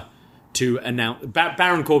Alicia to announce...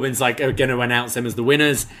 Baron Corbin's like going to announce them as the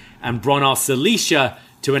winners, and Bron asks Alicia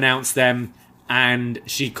to announce them, and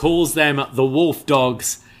she calls them the Wolf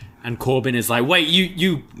Dogs, and Corbin is like, wait,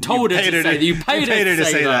 you told her to say that. You paid her to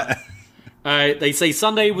say that. They say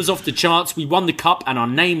Sunday was off the charts, we won the cup, and our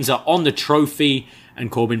names are on the trophy, and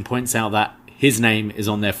Corbin points out that his name is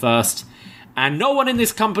on there first, and no one in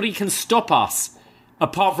this company can stop us.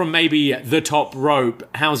 Apart from maybe the top rope.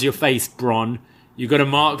 How's your face, Bron? You got a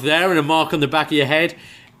mark there and a mark on the back of your head.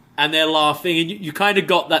 And they're laughing. And you kind of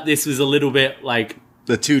got that this was a little bit like...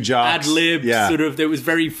 The two jocks. Ad-lib, sort of. It was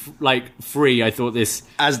very, free, I thought, this...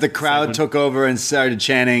 As the crowd took over and started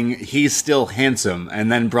chanting, he's still handsome.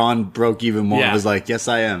 And then Braun broke even more and was like, yes,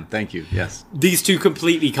 I am. Thank you. Yes. These two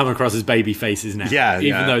completely come across as baby faces now. Yeah,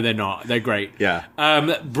 even though they're not. They're great. Yeah.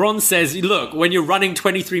 Braun says, look, when you're running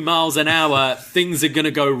 23 miles an hour, things are going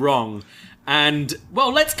to go wrong. And,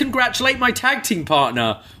 well, let's congratulate my tag team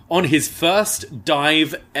partner on his first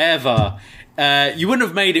dive ever. You wouldn't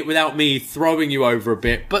have made it without me throwing you over a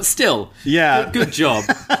bit, but still, good job.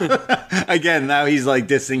 Again, now he's like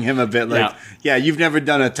dissing him a bit, like, yeah, you've never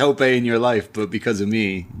done a tope in your life, but because of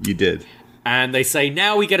me, you did. And they say,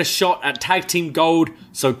 now we get a shot at tag team gold,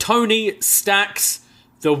 so Tony, Stax,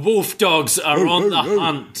 the Wolf Dogs are on the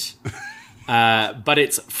hunt. But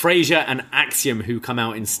it's Frazier and Axiom who come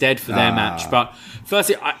out instead for their match. But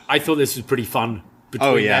firstly, I thought this was pretty fun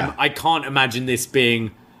between them. I can't imagine this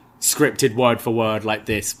being scripted word for word like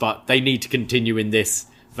this, but they need to continue in this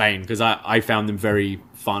vein because I found them very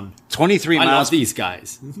fun. 23 miles. I love these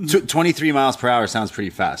guys. 23 miles per hour sounds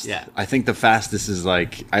pretty fast. Yeah. I think the fastest is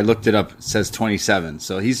like, I looked it up, it says 27.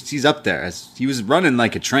 So he's up there. He was running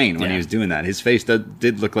like a train when he was doing that. His face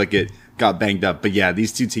did look like it got banged up. But yeah,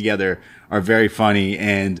 these two together are very funny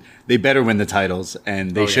and they better win the titles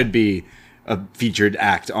and they should be a featured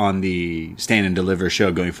act on the Stand and Deliver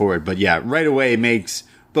show going forward. But yeah, right away it makes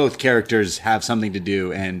both characters have something to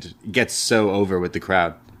do and gets so over with the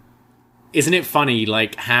crowd. Isn't it funny,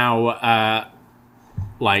 like, how,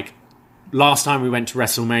 last time we went to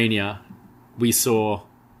WrestleMania, we saw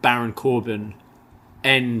Baron Corbin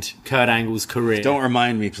end Kurt Angle's career. Don't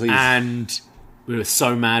remind me, please. And we were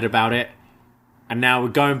so mad about it. And now we're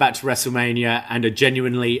going back to WrestleMania and are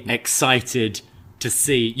genuinely excited to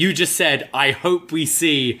see. You just said, I hope we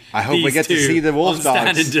see. I hope we get to see the Wolf Dogs.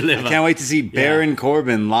 Stand and Deliver. I can't wait to see Baron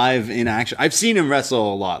Corbin live in action. I've seen him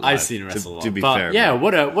wrestle a lot. I've seen him wrestle a lot. To be but fair, yeah,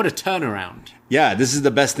 what a turnaround. Yeah, this is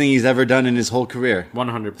the best thing he's ever done in his whole career.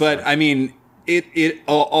 100%. But I mean, it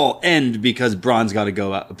all end because Braun's got to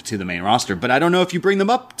go up to the main roster. But I don't know if you bring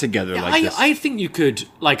them up together like this. I think you could.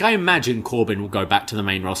 Like, I imagine Corbin will go back to the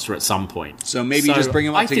main roster at some point. So maybe just bring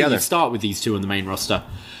them up together. I think you start with these two on the main roster.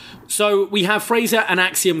 So we have Fraser and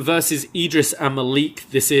Axiom versus Idris and Malik.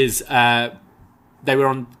 This is, they were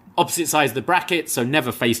on opposite sides of the bracket, so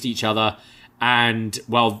never faced each other. And,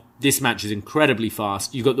 well, this match is incredibly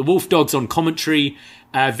fast. You've got the Wolf Dogs on commentary.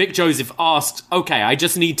 Vic Joseph asks, okay, I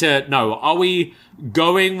just need to know, are we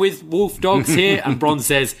going with Wolf Dogs here? And Braun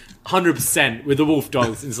says, 100% with the Wolf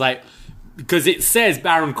Dogs. It's like, because it says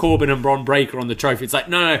Baron Corbin and Bron Breakker on the trophy. It's like,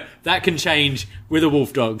 no, that can change with the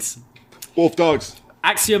Wolf Dogs. Wolf Dogs.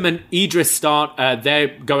 Axiom and Idris start. They're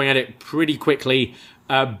going at it pretty quickly.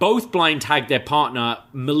 Both blind tag their partner.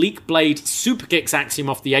 Malik Blade super kicks Axiom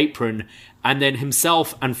off the apron. And then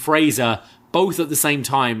himself and Fraser, both at the same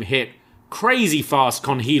time, hit crazy fast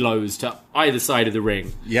conhilos to either side of the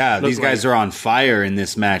ring. Yeah, these guys are on fire in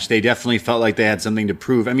this match. They definitely felt like they had something to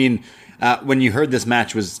prove. I mean, when you heard this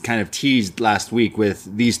match was kind of teased last week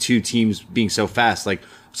with these two teams being so fast, like,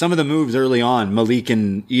 some of the moves early on, Malik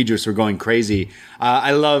and Idris were going crazy.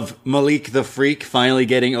 I love Malik the Freak finally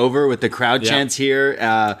getting over with the crowd chants here.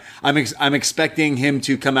 I'm expecting him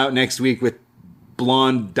to come out next week with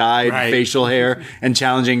blonde dyed facial hair and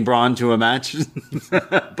challenging Braun to a match.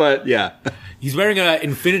 But yeah. He's wearing an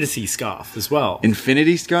infinity scarf as well.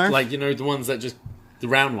 Infinity scarf? Like, the ones that just, the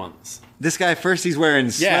round ones. This guy, first he's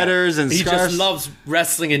wearing sweaters and he scarves. He just loves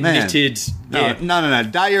wrestling in knitted gear. No.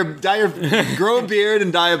 Dye your, grow a beard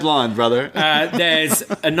and dye a blonde, brother. There's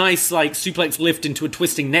a nice, suplex lift into a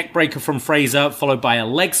twisting neck breaker from Fraser, followed by a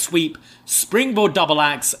leg sweep, springboard double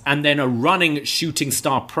axe, and then a running shooting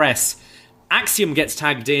star press. Axiom gets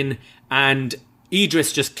tagged in, and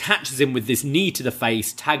Idris just catches him with this knee to the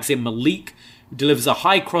face, tags in Malik, who delivers a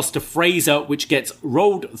high cross to Fraser, which gets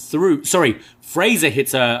rolled through. Fraser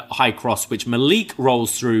hits a high cross, which Malik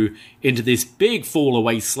rolls through into this big fall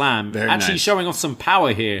away slam. Very Actually nice. showing off some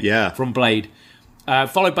power here from Blade.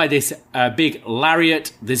 Followed by this big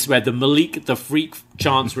lariat. This is where the Malik the Freak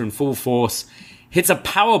chants are in full force. Hits a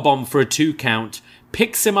powerbomb for a 2 count.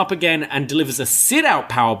 Picks him up again and delivers a sit-out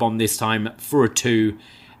powerbomb this time for a 2.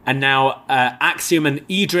 And now Axiom and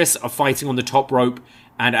Idris are fighting on the top rope.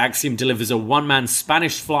 And Axiom delivers a one-man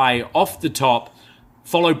Spanish fly off the top,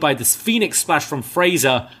 followed by this Phoenix splash from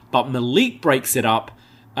Fraser, but Malik breaks it up.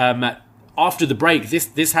 After the break,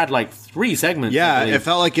 this had 3 segments. Yeah, it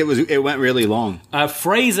felt like it went really long.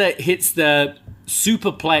 Fraser hits the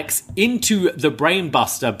superplex into the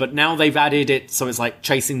brainbuster, but now they've added it so it's like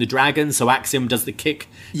chasing the dragon, so Axiom does the kick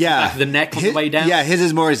to the back of the neck on the way down. Yeah, his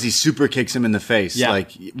is more as he super kicks him in the face,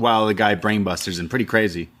 while the guy brainbusters him. Pretty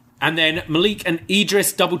crazy. And then Malik and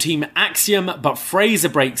Idris double team Axiom, but Fraser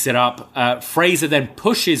breaks it up. Fraser then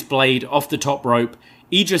pushes Blade off the top rope.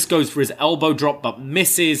 Idris goes for his elbow drop, but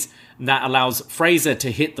misses. And that allows Fraser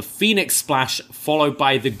to hit the Phoenix Splash, followed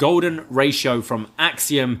by the Golden Ratio from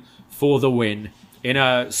Axiom for the win in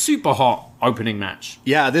a super hot opening match.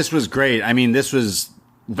 Yeah, this was great. I mean, this was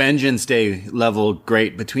Vengeance Day level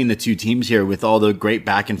great between the two teams here with all the great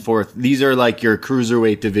back and forth. These are like your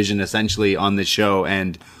cruiserweight division essentially on this show,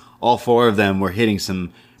 and all 4 of them were hitting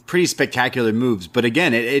some pretty spectacular moves. But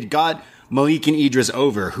again, it got Malik and Idris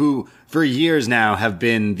over, who for years now have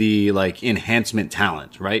been the enhancement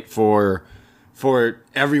talent, right? For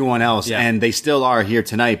everyone else. Yeah. And they still are here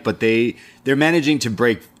tonight, but they're managing to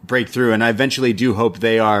break through. And I eventually do hope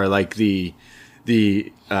they are like the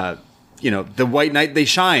White Knight, they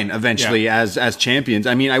shine eventually as champions.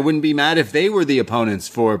 I mean, I wouldn't be mad if they were the opponents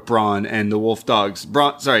for Braun and the Wolf Dogs.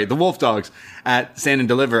 The Wolf Dogs at Stand and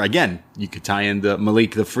Deliver. Again, you could tie in the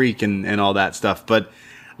Malik the Freak and all that stuff. But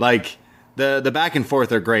the back and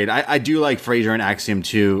forth are great. I do like Fraser and Axiom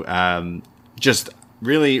too. Just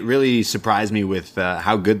really, really surprised me with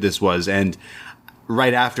how good this was. And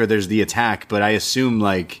right after there's the attack, but I assume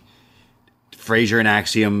Fraser and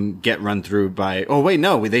Axiom get run through by... Oh, wait,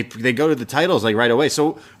 no. They go to the titles right away.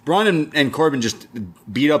 So Braun and Corbin just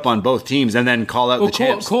beat up on both teams and then call out the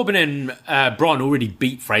champs. Corbin and Braun already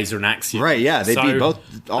beat Fraser and Axiom. Right, yeah. They beat all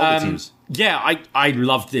the teams. Yeah, I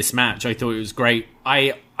loved this match. I thought it was great.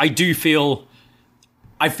 I feel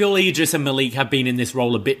Idris and Malik have been in this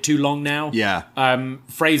role a bit too long now. Yeah.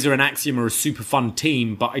 Fraser and Axiom are a super fun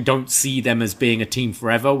team, but I don't see them as being a team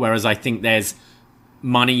forever, whereas I think there's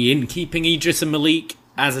money in keeping Idris and Malik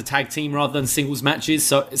as a tag team rather than singles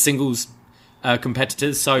matches, singles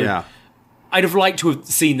competitors. So yeah. I'd have liked to have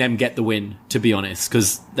seen them get the win, to be honest,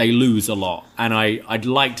 because they lose a lot, and I'd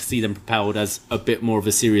like to see them propelled as a bit more of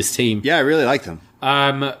a serious team. Yeah, I really like them.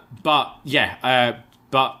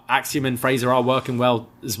 But Axiom and Fraser are working well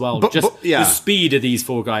as well. The speed of these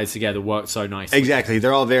 4 guys together works so nicely. Exactly.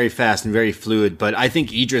 They're all very fast and very fluid, but I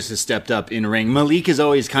think Idris has stepped up in ring. Malik has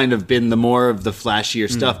always kind of been the more of the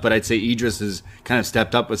flashier stuff, but I'd say Idris has kind of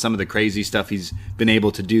stepped up with some of the crazy stuff he's been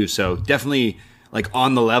able to do. So definitely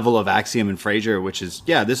on the level of Axiom and Fraser, which is,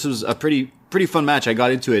 this was a pretty fun match. I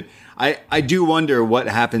got into it. I do wonder what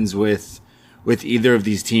happens with either of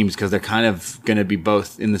these teams, because they're kind of going to be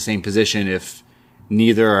both in the same position if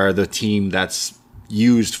neither are the team that's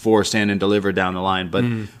used for Stand and Deliver down the line.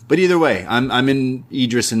 But either way, I'm in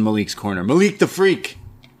Idris and Malik's corner. Malik the Freak.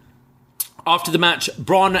 After the match,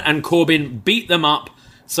 Braun and Corbin beat them up,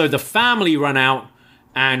 so the family run out,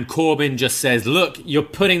 and Corbin just says, look, you're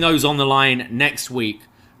putting those on the line next week,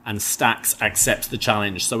 and Stax accepts the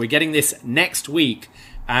challenge. So we're getting this next week,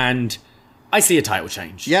 and I see a title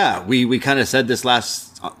change. Yeah, we kind of said this last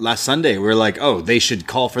Sunday. We're like, oh, they should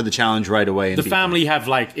call for the challenge right away. And the family have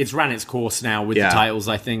it's ran its course now with the titles.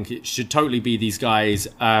 I think it should totally be these guys.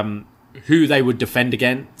 Who they would defend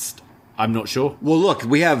against, I'm not sure. Well, look,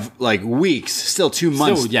 we have weeks, still 2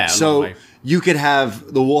 months. So you could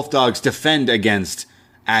have the Wolf Dogs defend against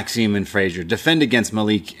Axiom and Frazier, defend against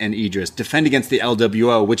Malik and Idris, defend against the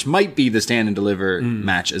LWO, which might be the stand and deliver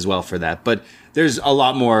match as well for that. But there's a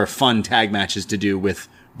lot more fun tag matches to do with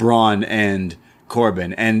Braun and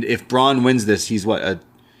Corbin. And if Braun wins this, he's I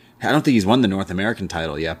don't think he's won the North American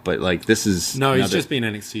title yet, but like this is he's just been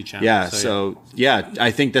NXT champion. Yeah,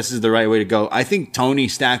 I think this is the right way to go. I think Tony,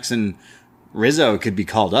 Stacks, and Rizzo could be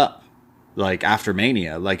called up like after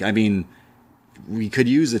Mania. Like, I mean, we could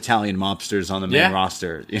use Italian mobsters on the main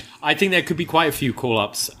roster. I think there could be quite a few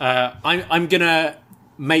call-ups. I'm gonna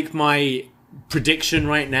make my prediction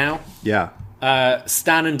right now. Yeah.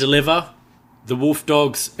 Stand and deliver the Wolf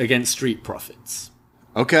Dogs against Street Profits.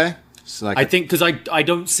 Okay. So like I think because I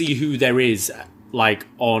don't see who there is like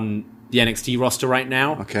on the NXT roster right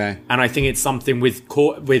now. Okay. And I think it's something with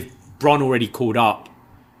Braun already called up,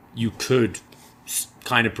 you could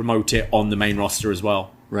kind of promote it on the main roster as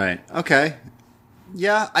well. Right. Okay.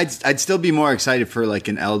 Yeah, I'd still be more excited for like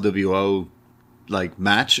an LWO like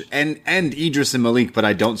match and Idris and Malik, but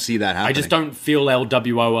I don't see that happening. I just don't feel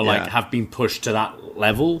LWO are have been pushed to that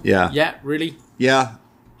level yet, really. Yeah.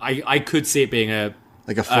 I could see it being a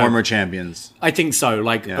former champions. I think so,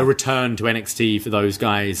 a return to NXT for those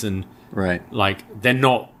guys, and like they're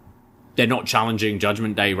not challenging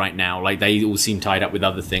Judgment Day right now. Like they all seem tied up with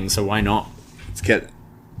other things, so why not? Let's get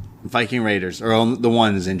Viking Raiders, or the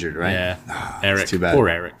one is injured, right? Yeah, Eric. Too bad. Poor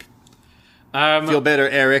Eric. Feel better,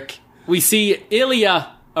 Eric. We see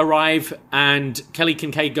Ilya arrive, and Kelly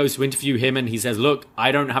Kincaid goes to interview him, and he says, "Look,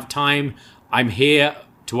 I don't have time. I'm here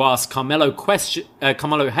to ask Carmelo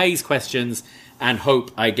Hayes questions and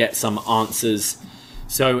hope I get some answers."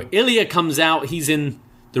 So Ilya comes out. He's in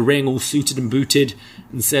the ring, all suited and booted,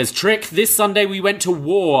 and says, "Trick, this Sunday we went to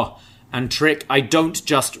war. And Trick, I don't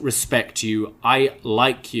just respect you, I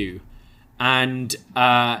like you. And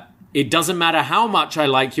it doesn't matter how much I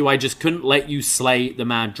like you, I just couldn't let you slay the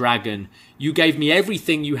Mad Dragon. You gave me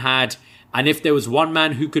everything you had, and if there was one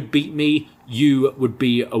man who could beat me, you would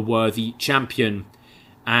be a worthy champion."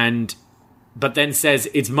 But then says,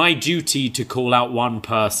 "It's my duty to call out one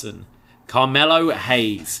person. Carmelo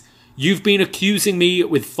Hayes. You've been accusing me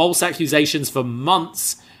with false accusations for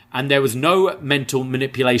months, and there was no mental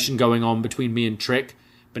manipulation going on between me and Trick.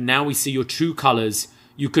 But now we see your true colours.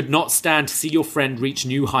 You could not stand to see your friend reach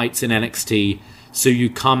new heights in NXT. So you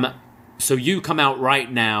come out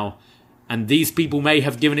right now. And these people may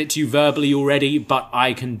have given it to you verbally already, but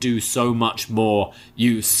I can do so much more.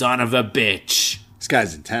 You son of a bitch." This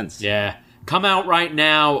guy's intense. Yeah. "Come out right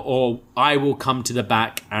now, or I will come to the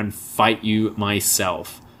back and fight you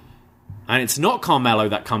myself." And it's not Carmelo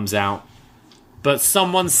that comes out, but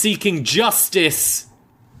someone seeking justice,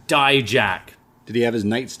 Dijak. Did he have his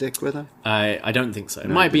nightstick with him? I don't think so. It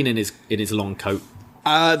might have been in his long coat.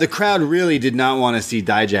 The crowd really did not want to see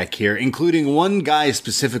Dijak here, including one guy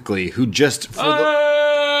specifically who just held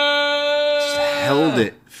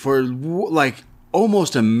it for like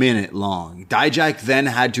almost a minute long. Dijak then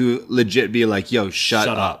had to legit be like, "Yo, shut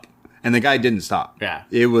up." And the guy didn't stop. Yeah.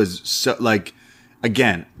 It was so like,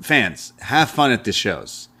 again, fans, have fun at the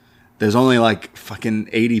shows. There's only like fucking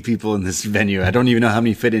 80 people in this venue. I don't even know how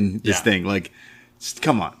many fit in this thing. Like, just,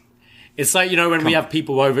 come on. It's like, when we have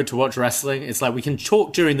people over to watch wrestling, it's like we can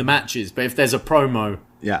talk during the matches, but if there's a promo,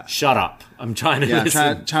 shut up. I'm trying to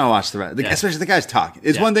listen. Trying to watch the rest. Especially the guy's talking.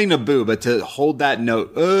 It's one thing to boo, but to hold that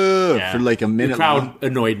note for like a minute. The crowd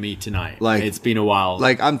annoyed me tonight. Like, it's been a while.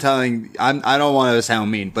 Like, I don't want to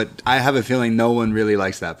sound mean, but I have a feeling no one really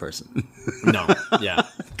likes that person. No, yeah.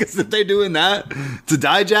 Because if they're doing that to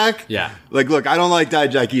Dijak, like, look, I don't like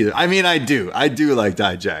Dijak either. I mean, I do like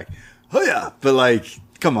Dijak. Oh yeah, but like,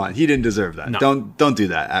 come on, he didn't deserve that. No. Don't do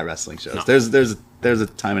that at wrestling shows. No. There's a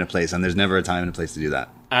time and a place, and there's never a time and a place to do that.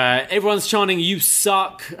 Everyone's chanting, "You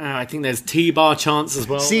suck." I think there's T-bar chants as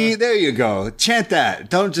well. See, there you go. Chant that.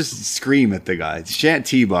 Don't just scream at the guy. Chant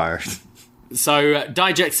T-bar. So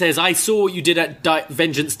Dijak says, "I saw what you did at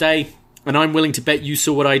Vengeance Day, and I'm willing to bet you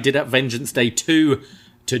saw what I did at Vengeance Day too,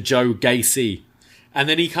 to Joe Gacy." And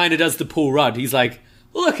then he kind of does the Paul Rudd. He's like,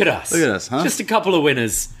 "Look at us. Look at us, huh? Just a couple of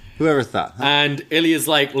winners." Whoever thought. Huh? And Ilya's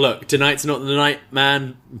like, "Look, tonight's not the night,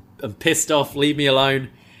 man. I'm pissed off. Leave me alone."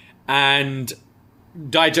 And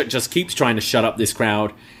Dijak just keeps trying to shut up this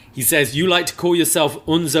crowd. He says, "You like to call yourself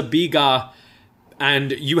Unser Biga,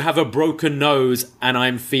 and you have a broken nose, and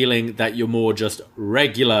I'm feeling that you're more just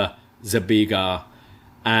regular Zabiga."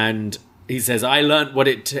 And he says, "I learned what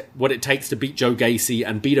it takes to beat Joe Gacy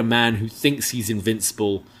and beat a man who thinks he's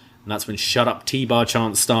invincible." And that's when "Shut Up T-Bar"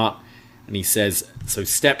 chants start. And he says, "So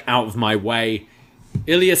step out of my way."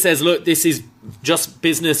 Ilya says, "Look, this is just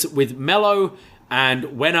business with Mello,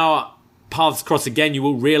 and when our paths cross again, you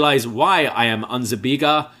will realize why I am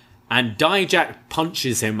Unzabiga. And Dijak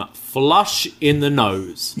punches him flush in the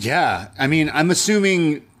nose. Yeah, I mean, I'm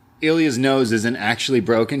assuming Ilya's nose isn't actually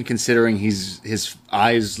broken, considering his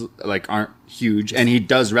eyes like aren't huge, and he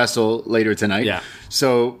does wrestle later tonight. Yeah.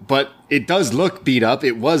 So, but it does look beat up.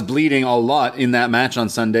 It was bleeding a lot in that match on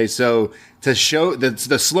Sunday. So to show the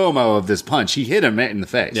slow-mo of this punch, he hit him in the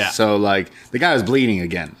face. Yeah. So like the guy was bleeding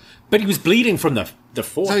again. But he was bleeding from the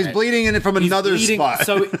forehead. So he's bleeding in it from another spot.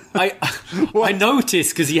 So I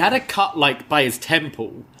noticed because he had a cut like by his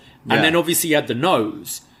temple, and Yeah. then obviously he had the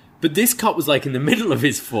nose. But this cut was like in the middle of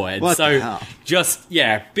his forehead. What so the hell? just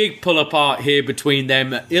big pull apart here between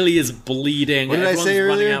them. Ilya's bleeding. What did I Everyone's say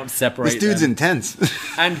running earlier? out to separate This dude's them. intense.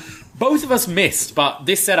 And both of us missed, but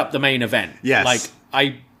this set up the main event. Yes. Like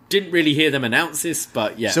I didn't really hear them announce this,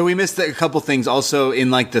 but yeah. So we missed a couple things also in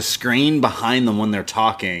like the screen behind them when they're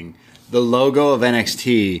talking. The logo of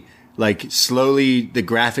NXT, like slowly the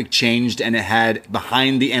graphic changed, and it had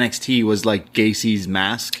behind the NXT was like Gacy's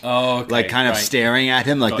mask. Oh, okay, like kind of right. staring at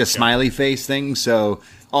him, like the Gotcha. smiley face thing. So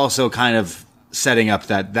also kind of setting up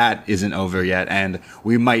that isn't over yet, and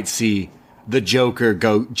we might see the Joker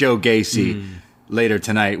Joe Gacy later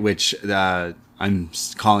tonight, which I'm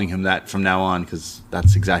calling him that from now on because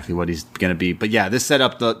that's exactly what he's going to be. But yeah, this set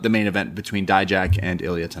up the main event between Dijak and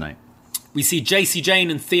Ilya tonight. We see JC Jane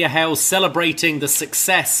and Thea Hale celebrating the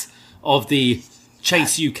success of the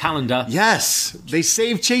Chase U calendar. Yes, they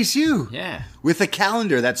saved Chase U. Yeah. With a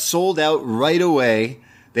calendar that sold out right away.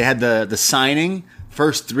 They had the signing,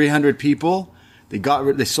 first 300 people.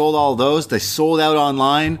 They sold all those. They sold out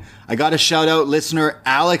online. I got to shout out listener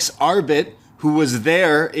Alex Arbit, who was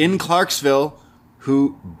there in Clarksville,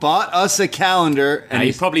 who bought us a calendar, and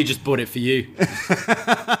He probably just bought it for you.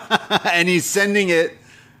 and he's sending it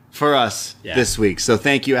for us this week. So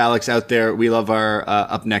thank you, Alex, out there. We love our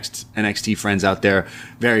upNXT NXT friends out there.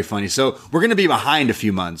 Very funny. So we're going to be behind a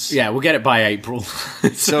few months. Yeah, we'll get it by April.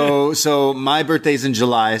 So my birthday's in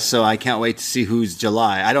July, so I can't wait to see who's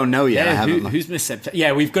July. I don't know yet. I haven't who's Miss September?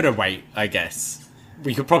 Yeah, we've got to wait, I guess.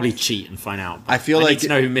 We could probably cheat and find out. I feel I like need to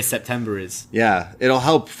know who Miss September is. Yeah, it'll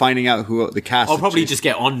help finding out who the cast. I'll probably just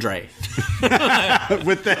get Andre.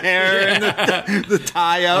 with the hair and the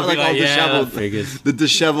tie out, I'll be like all like, yeah, disheveled. that figures. The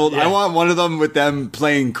disheveled. Yeah. I want one of them with them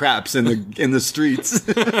playing craps in the streets.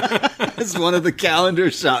 It's one of the calendar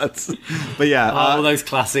shots. But yeah, All those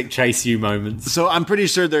classic Chase U moments. so I'm pretty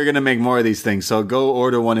sure they're gonna make more of these things. So go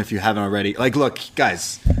order one if you haven't already. Like, look,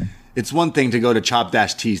 guys, it's one thing to go to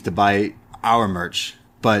Chop-Tees to buy our merch,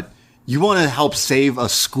 but you want to help save a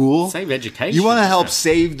school, Save education. You want to help Yeah.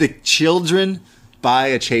 save the children. Buy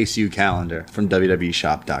a Chase U calendar from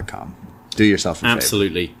WWEshop.com. Do yourself a favor.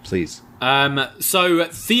 Absolutely. Please. So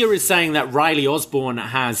Thea is saying that Riley Osborne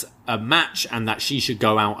has a match and that she should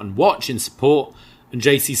go out and watch in support. And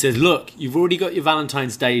JC says, look, you've already got your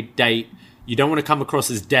Valentine's Day date. You don't want to come across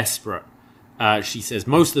as desperate. She says,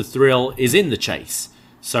 most of the thrill is in the chase.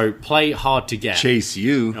 So play hard to get. Chase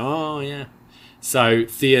U. Oh, yeah. So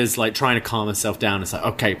Thea's like trying to calm herself down. It's like,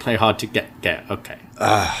 okay, play hard to get. Okay.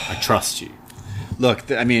 I trust you.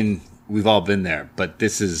 Look, I mean, we've all been there, but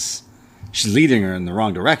she's leading her in the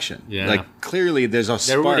wrong direction. Yeah. Like, clearly there's a They're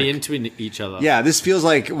spark. already into each other. Yeah, this feels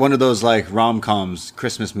like one of those like rom-coms,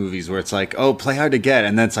 Christmas movies where it's like, oh, play hard to get,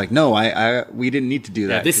 and then it's like, no, we didn't need to do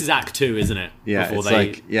that. Yeah, this is Act 2, isn't it? Yeah, Before it's they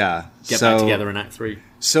like, yeah, get back together in Act 3.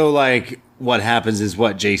 So like, what happens is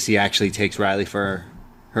what JC actually takes Riley for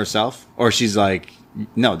herself, or she's like,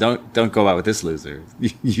 no, don't go out with this loser.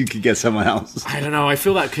 You could get someone else. I don't know. I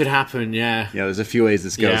feel that could happen, yeah. Yeah, there's a few ways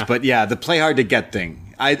this goes, Yeah. but yeah, the play hard to get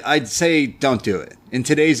thing. I'd say don't do it. In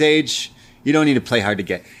today's age, you don't need to play hard to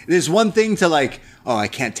get. There's one thing to like, oh, I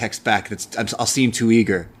can't text back. I'll seem too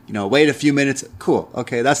eager. Wait a few minutes. Cool.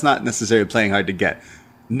 Okay, that's not necessarily playing hard to get.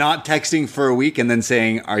 Not texting for a week and then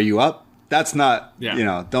saying, "Are you up?" That's not.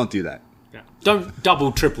 Yeah. Don't do that. Yeah. Don't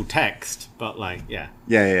double, triple text, but like, yeah.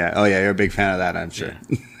 Yeah. Oh yeah, you're a big fan of that, I'm sure.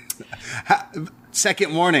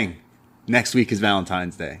 Second warning. Next week is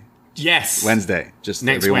Valentine's Day. Yes. Wednesday. Just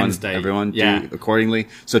Next Wednesday. Everyone Yeah. do accordingly.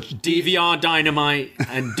 So DVR Dynamite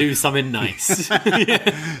and do something nice.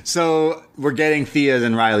 So we're getting Thea's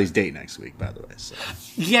and Riley's date next week, by the way. So.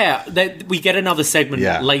 Yeah, we get another segment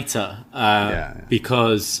Yeah. later Yeah.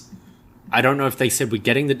 because I don't know if they said we're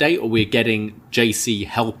getting the date or we're getting JC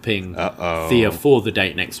helping Thea for the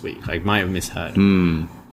date next week. I might have misheard.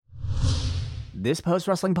 This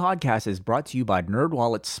post-wrestling podcast is brought to you by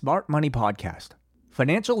NerdWallet's Smart Money Podcast.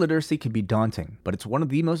 Financial literacy can be daunting, but it's one of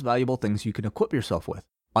the most valuable things you can equip yourself with.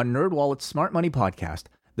 On NerdWallet's Smart Money Podcast,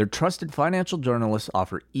 Their trusted financial journalists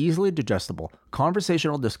offer easily digestible,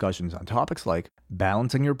 conversational discussions on topics like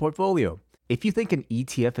balancing your portfolio. If you think an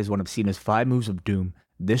ETF is one of Cena's 5 moves of doom,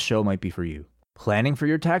 this show might be for you. Planning for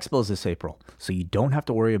your tax bills this April, so you don't have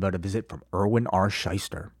to worry about a visit from Erwin R.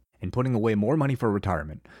 Shyster. And putting away more money for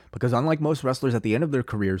retirement, because unlike most wrestlers at the end of their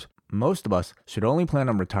careers, most of us should only plan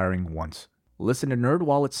on retiring once. Listen to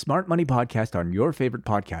NerdWallet's Smart Money Podcast on your favorite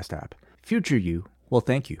podcast app. Future you will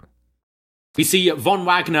thank you. We see Von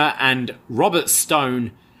Wagner and Robert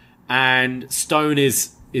Stone, and Stone is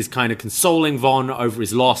kind of consoling Von over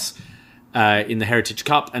his loss in the Heritage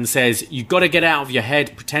Cup and says, you got to get out of your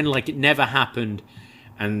head, pretend like it never happened.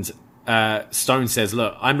 And Stone says,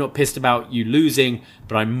 look, I'm not pissed about you losing,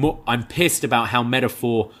 but I'm pissed about how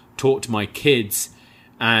Metaphor talked to my kids.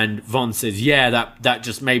 And Von says, yeah, that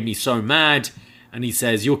just made me so mad. And he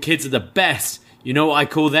says, your kids are the best. You know what I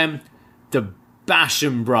call them? The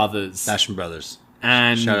Basham Brothers. Basham Brothers.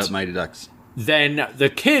 And shout out Mighty Ducks. Then the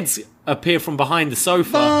kids appear from behind the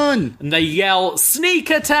sofa. Fun! And they yell, sneak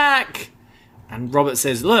attack! And Robert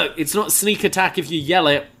says, look, it's not sneak attack if you yell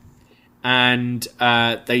it. And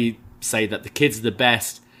they say that the kids are the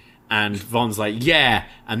best. And Von's like, yeah.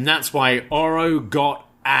 And that's why Oro got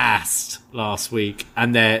assed last week.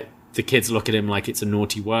 And the kids look at him like it's a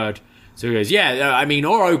naughty word. So he goes, yeah, I mean,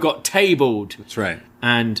 Oro got tabled. That's right.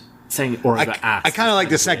 And saying Oro got assed. I kind of like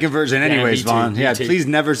the second version anyways, Von. Yeah, please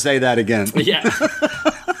never say that again. Yeah.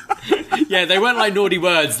 Yeah, they weren't like naughty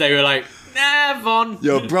words. They were like, nah, Von.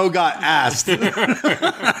 Yo, bro got assed.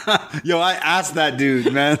 Yo, I asked that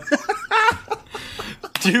dude, man.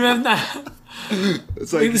 Do you remember that?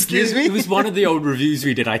 It's like, excuse me? It was one of the old reviews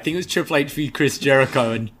we did. I think it was Triple H v Chris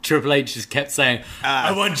Jericho, and Triple H just kept saying,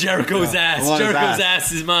 I want Jericho's ass. Jericho's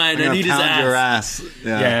ass is mine. I need his ass. Your ass.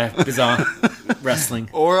 Yeah, bizarre. Wrestling.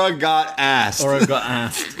 Aura got assed. Aura got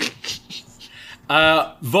assed.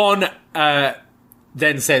 Von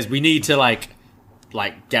then says, we need to like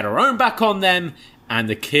get our own back on them, and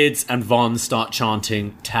the kids and Von start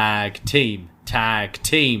chanting, tag team, tag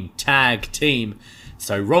team, tag team.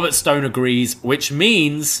 So Robert Stone agrees, which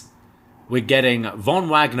means we're getting Von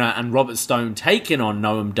Wagner and Robert Stone taking on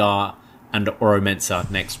Noam Dar and Oro Mensah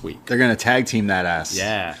next week. They're going to tag team that ass.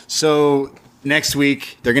 Yeah. So next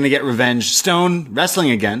week, they're going to get revenge. Stone wrestling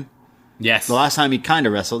again. Yes. The last time he kind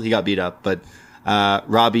of wrestled, he got beat up. But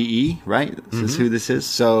Robbie E., right? This is who this is.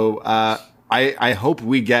 So I hope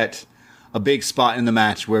we get a big spot in the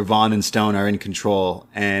match where Von and Stone are in control,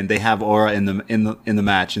 and they have Aura in the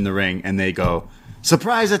match, in the ring, and they go,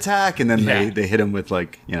 surprise attack, and then they hit him with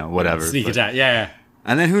whatever. Sneak attack, yeah.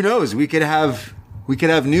 And then who knows? We could have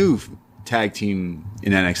new tag team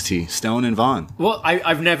in NXT, Stone and Von. Well,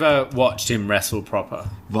 I've never watched him wrestle proper.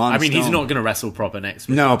 He's not going to wrestle proper next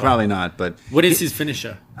week. No, probably not. But what is his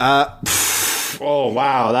finisher? Oh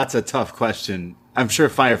wow, that's a tough question. I'm sure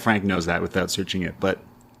Fire Frank knows that without searching it, but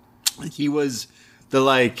he was the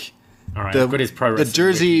all right, I've got his pro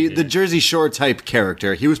wrestling the Jersey Shore type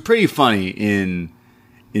character. He was pretty funny in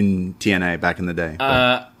TNA back in the day.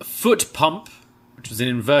 Foot pump, which was an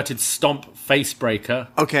inverted stomp face breaker.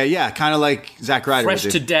 Okay, yeah, kind of like Zack Ryder. Fresh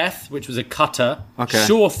to death, which was a cutter. Okay.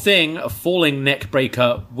 Sure thing, a falling neck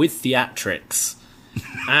breaker with theatrics.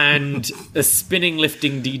 And a spinning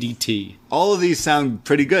lifting DDT. All of these sound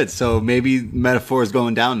pretty good, so maybe Metaphor is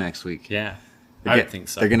going down next week. Yeah, I don't think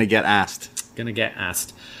so. They're going to get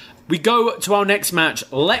asked. We go to our next match,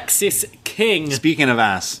 Lexis King. Speaking of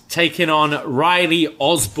ass. Taking on Riley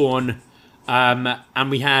Osborne. And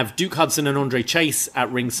we have Duke Hudson and Andre Chase at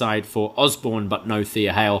ringside for Osborne, but no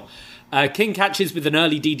Thea Hale. King catches with an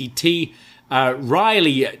early DDT.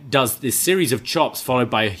 Riley does this series of chops followed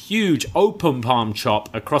by a huge open palm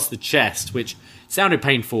chop across the chest, which sounded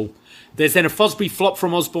painful. There's then a Fosbury flop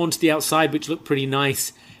from Osborne to the outside, which looked pretty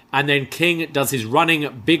nice. And then King does his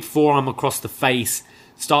running big forearm across the face,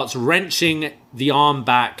 starts wrenching the arm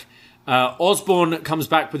back. Osborne comes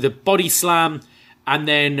back with a body slam and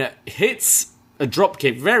then hits a drop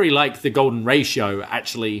kick, very like the Golden Ratio,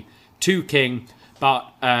 actually, to King.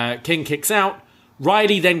 But King kicks out.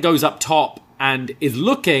 Riley then goes up top and is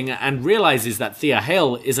looking and realizes that Thea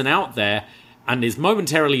Hale isn't out there and is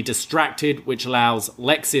momentarily distracted, which allows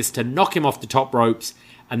Lexis to knock him off the top ropes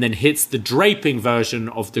and then hits the draping version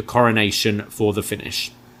of the coronation for the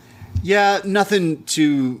finish. Yeah, nothing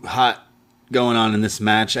too hot going on in this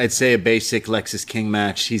match. I'd say a basic Lexis King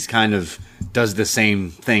match. He's kind of does the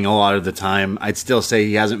same thing a lot of the time. I'd still say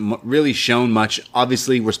he hasn't really shown much.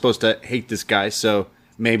 Obviously, we're supposed to hate this guy, so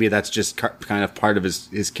maybe that's just kind of part of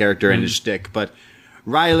his character and his shtick. But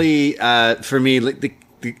Riley, for me,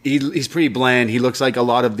 he's pretty bland. He looks like a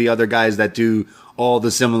lot of the other guys that do all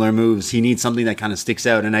the similar moves. He needs something that kind of sticks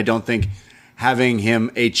out. And I don't think having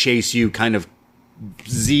him a chase you kind of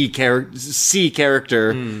C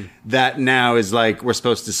character that now is like we're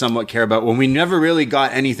supposed to somewhat care about when we never really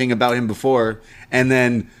got anything about him before. And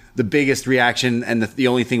then the biggest reaction and the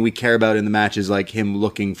only thing we care about in the match is like him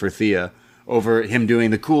looking for Thea over him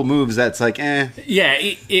doing the cool moves. That's like, Yeah,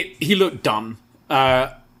 he looked dumb.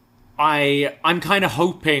 I'm kind of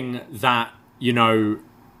hoping that, you know,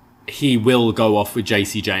 he will go off with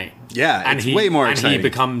JC Jane. Yeah, and it's way more exciting. And he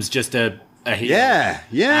becomes just a heel.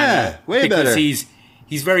 Yeah, way better. Because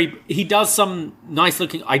he does some nice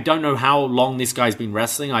looking. I don't know how long this guy's been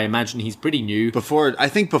wrestling. I imagine he's pretty new. I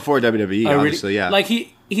think before WWE, obviously, yeah. Like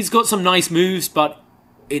he's got some nice moves, but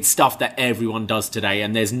it's stuff that everyone does today,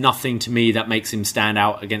 and there's nothing to me that makes him stand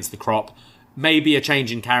out against the crop. Maybe a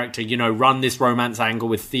change in character, you know, run this romance angle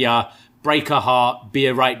with Thea, break her heart, be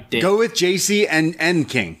a right dick. Go with JC and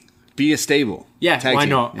King. Be a stable. Yeah, tag why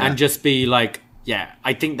team. not? Yeah. And just be like, yeah,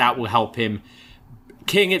 I think that will help him.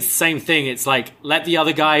 King, it's the same thing. It's like, let the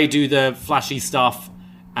other guy do the flashy stuff,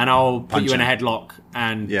 and I'll put you in a headlock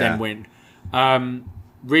and then win.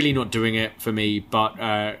 Really not doing it for me,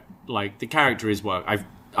 but like the character is work.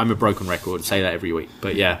 I'm a broken record, say that every week,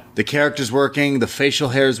 but yeah. The character's working, the facial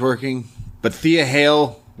hair is working, but Thea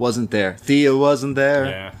Hale wasn't there. Thea wasn't there.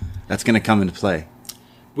 Yeah. That's going to come into play.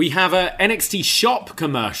 We have a NXT shop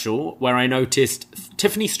commercial where I noticed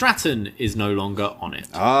Tiffany Stratton is no longer on it.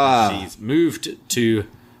 She's moved to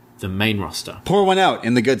the main roster. Pour one out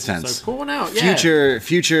in the good sense. So pour one out, yeah.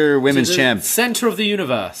 Future women's champ. Center of the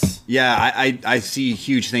universe. Yeah, I see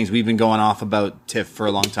huge things. We've been going off about Tiff for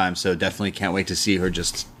a long time, so definitely can't wait to see her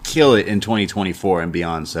just kill it in 2024 and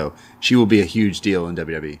beyond. So she will be a huge deal in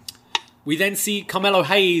WWE. We then see Carmelo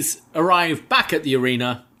Hayes arrive back at the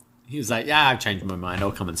arena. He was like, yeah, I've changed my mind.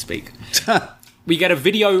 I'll come and speak. We get a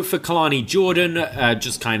video for Kalani Jordan,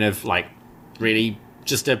 just kind of like really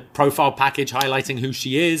just a profile package highlighting who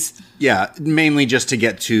she is. Yeah, mainly just to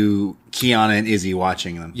get to Kiana and Izzy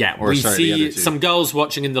watching them. Yeah, we see some girls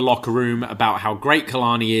watching in the locker room about how great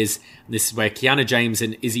Kalani is. And this is where Kiana James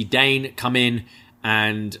and Izzy Dane come in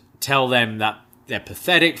and tell them that they're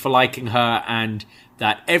pathetic for liking her and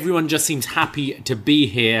that everyone just seems happy to be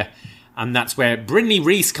here. And that's where Brinley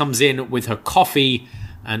Reese comes in with her coffee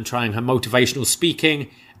and trying her motivational speaking.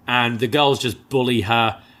 And the girls just bully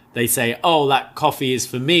her. They say, oh, that coffee is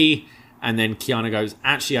for me. And then Kiana goes,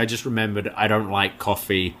 actually, I just remembered I don't like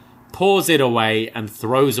coffee. Pours it away and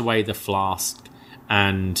throws away the flask.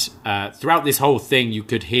 And throughout this whole thing, you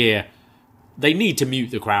could hear they need to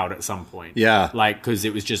mute the crowd at some point. Yeah. Like, because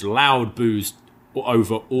it was just loud boos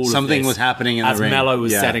over all of this. Something was happening in the ring. As Mello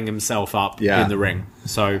was setting himself up in the ring.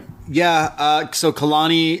 So so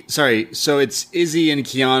Kalani, so it's Izzy and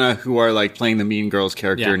Kiana who are like playing the Mean Girls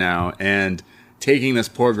character now and taking this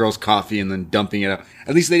poor girl's coffee and then dumping it out.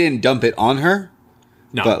 At least they didn't dump it on her.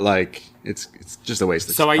 No. But like it's just a waste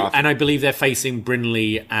of coffee. I believe they're facing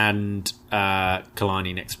Brinley and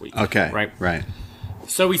Kalani next week. Okay. Right.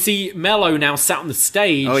 So we see Mello now sat on the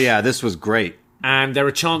stage. Oh yeah, this was great. And there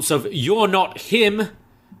are chants of, you're not him,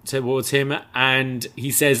 towards him. And he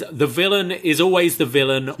says, the villain is always the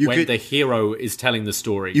villain the hero is telling the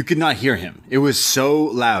story. You could not hear him. It was so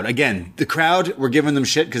loud. Again, the crowd were giving them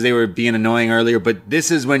shit because they were being annoying earlier. But this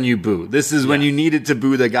is when you boo. This is when you needed to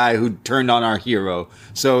boo the guy who turned on our hero.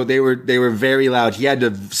 So they were very loud. He had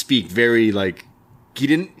to speak very like, he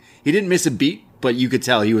didn't miss a beat, but you could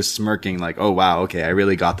tell he was smirking like, oh wow, okay, I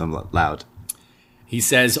really got them loud. He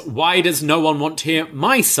says, why does no one want to hear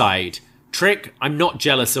my side? Trick, I'm not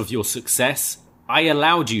jealous of your success. I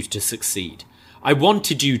allowed you to succeed. I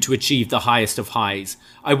wanted you to achieve the highest of highs.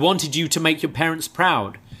 I wanted you to make your parents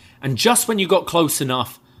proud. And just when you got close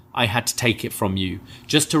enough, I had to take it from you.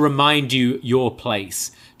 Just to remind you your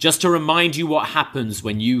place. Just to remind you what happens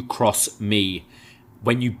when you cross me.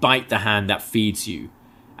 When you bite the hand that feeds you.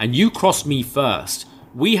 And you crossed me first.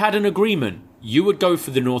 We had an agreement. You would go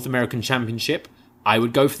for the North American Championship. I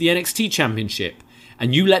would go for the NXT Championship.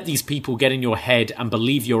 And you let these people get in your head and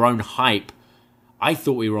believe your own hype. I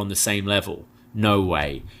thought we were on the same level. No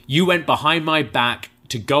way. You went behind my back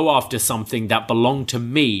to go after something that belonged to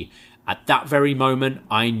me. At that very moment,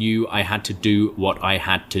 I knew I had to do what I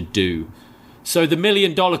had to do. So the $1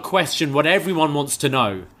 million question, what everyone wants to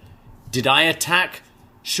know. Did I attack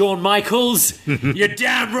Shawn Michaels? You're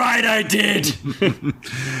damn right I did.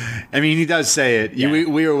 I mean, he does say it.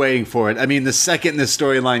 We were waiting for it. I mean, the second this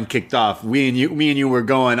storyline kicked off, me and you were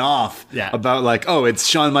going off about like, oh, it's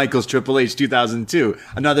Shawn Michaels Triple H 2002.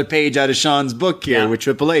 Another page out of Shawn's book here with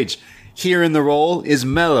Triple H. Here in the role is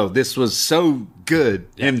Mello. This was so good.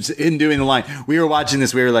 Him doing the line. We were watching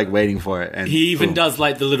this. We were like waiting for it. And He even boom. does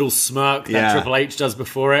like the little smirk that Triple H does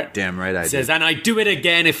before it. Damn right I Says, did. and I'd do it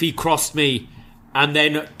again if he crossed me. And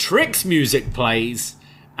then Trick's music plays,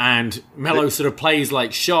 and Mello sort of plays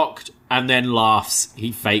like shocked, and then laughs.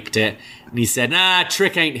 He faked it. And he said, nah,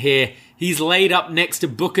 Trick ain't here. He's laid up next to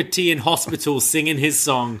Booker T in hospital singing his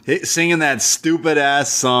song. Singing that stupid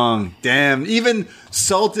ass song. Damn. Even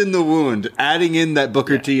salt in the wound. Adding in that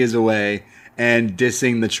Booker T is away and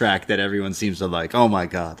dissing the track that everyone seems to like. Oh my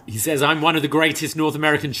God. He says, I'm one of the greatest North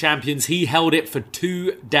American champions. He held it for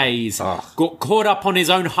 2 days. Got caught up on his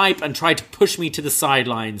own hype and tried to push me to the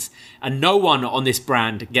sidelines. And no one on this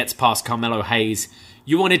brand gets past Carmelo Hayes.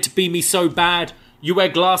 You wanted to be me so bad. You wear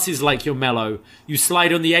glasses like you're Mello. You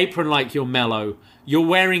slide on the apron like you're Mello. You're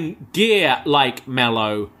wearing gear like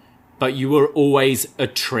Mello. But you were always a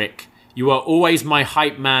Trick. You are always my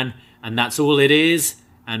hype man. And that's all it is.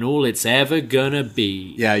 And all it's ever gonna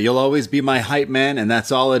be. Yeah, you'll always be my hype man, and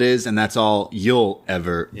that's all it is, and that's all you'll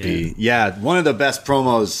ever be. Yeah, one of the best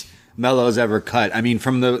promos Mello's ever cut. I mean,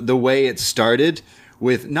 from the way it started,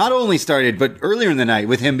 with not only started, but earlier in the night,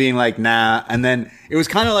 with him being like, nah, and then it was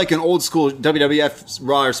kind of like an old school WWF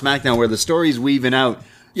Raw or SmackDown where the story's weaving out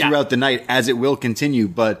throughout the night, as it will continue,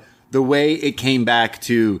 but the way it came back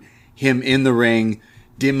to him in the ring,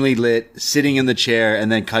 dimly lit, sitting in the chair,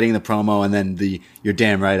 and then cutting the promo, and then "You're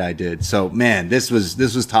damn right I did." So, man, this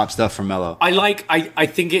was top stuff from Mello. I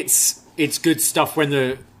think it's good stuff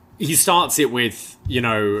when he starts it with, you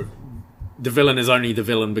know, the villain is only the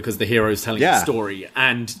villain because the hero's telling the story,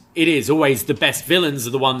 and it is always the best villains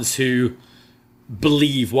are the ones who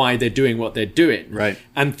believe why they're doing what they're doing, right?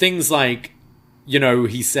 And things like, you know,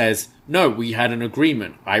 he says, "No, we had an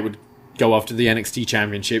agreement. I would go after the NXT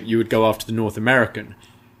championship. You would go after the North American."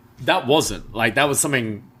 That wasn't like that was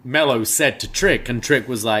something Mello said to Trick, and Trick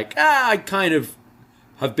was like, I kind of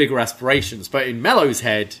have bigger aspirations. But in Mello's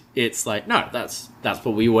head, it's like, no, that's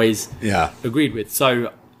what we always agreed with.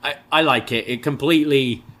 So I like it.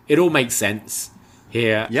 It all makes sense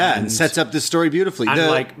here. Yeah, and sets up this story beautifully. And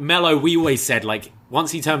like Mello, we always said, like,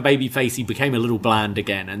 once he turned babyface, he became a little bland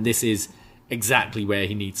again, and this is exactly where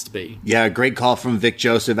he needs to be. Yeah, great call from Vic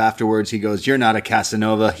Joseph afterwards. He goes, "You're not a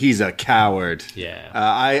Casanova, he's a coward." Yeah.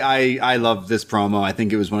 I love this promo. I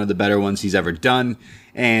think it was one of the better ones he's ever done.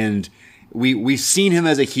 And we've seen him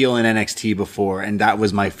as a heel in NXT before, and that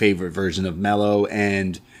was my favorite version of Mello.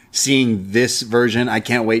 And seeing this version, I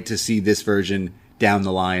can't wait to see this version down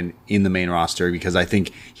the line in the main roster, because I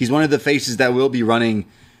think he's one of the faces that will be running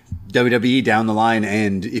WWE down the line,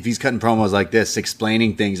 and if he's cutting promos like this,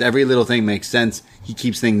 explaining things, every little thing makes sense. He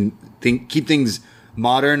keeps keep things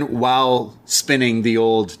modern while spinning the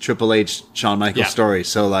old Triple H Shawn Michaels story.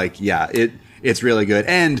 So like, it's really good.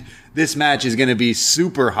 And this match is going to be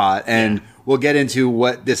super hot, and we'll get into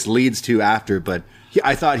what this leads to after. But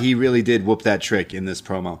I thought he really did whoop that Trick in this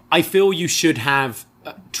promo. I feel you should have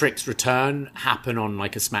Trick's return happen on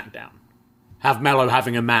like a SmackDown. Have Mello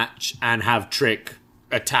having a match and have Trick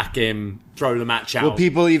attack him, throw the match out. Will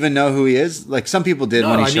people even know who he is? Like, some people did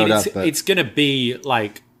when he showed up. But it's going to be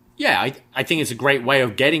like, I think it's a great way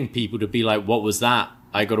of getting people to be like, what was that?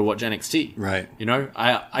 I got to watch NXT. Right. You know,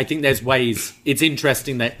 I think there's ways. It's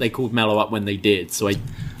interesting that they called Mello up when they did. So I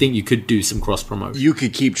think you could do some cross promotion. You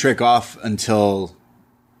could keep Trick off until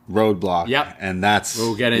Roadblock. Yep. And that's...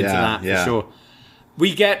 We'll get into that for sure.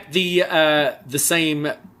 We get the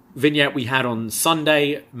same vignette we had on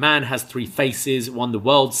Sunday. Man has 3 faces. One the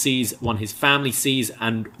world sees, one his family sees,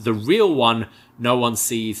 and the real one no one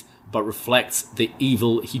sees, but reflects the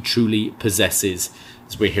evil he truly possesses.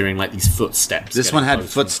 So we're hearing like these footsteps. This one had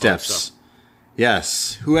footsteps.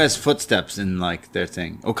 Yes. Who has footsteps in like their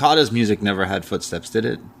thing? Okada's music never had footsteps, did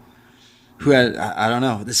it? Who had, I don't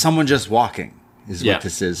know. Someone just walking is what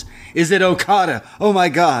this is. Is it Okada? Oh my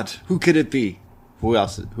God. Who could it be? Who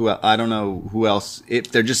else? I don't know who else.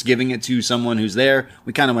 If they're just giving it to someone who's there.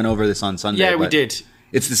 We kind of went over this on Sunday. Yeah, we did.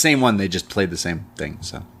 It's the same one. They just played the same thing.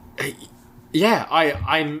 So, yeah,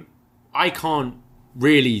 I can't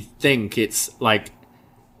really think it's like.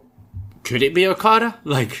 Could it be Okada?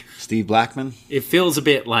 Like Steve Blackman? It feels a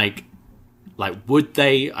bit like would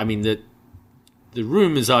they? I mean, the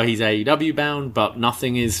rumors are he's AEW bound, but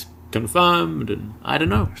nothing is confirmed, and I don't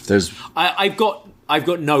know. I've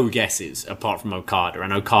got no guesses apart from Okada,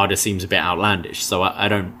 and Okada seems a bit outlandish, so I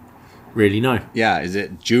don't really know. Yeah, is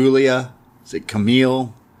it Julia? Is it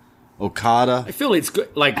Camille? Okada? I feel it's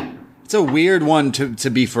good. Like it's a weird one to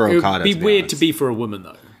be for Okada. It would be weird to be for a woman,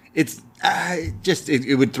 though. It's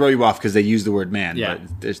it would throw you off because they use the word man,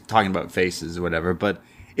 but they're talking about faces or whatever. But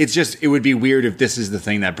It's just, it would be weird if this is the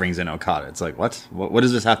thing that brings in Okada. It's like, what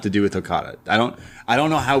does this have to do with Okada? I don't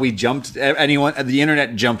know how we jumped. The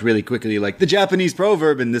internet jumped really quickly, like the Japanese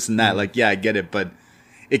proverb and this and that. Like, yeah, I get it, but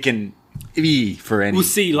it can be for any. We'll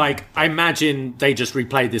see. Like, I imagine they just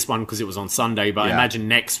replayed this one because it was on Sunday, but I imagine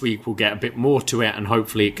next week we'll get a bit more to it, and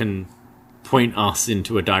hopefully it can point us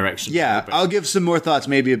into a direction. Yeah, I'll give some more thoughts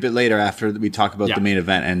maybe a bit later after we talk about the main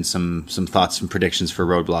event and some thoughts and predictions for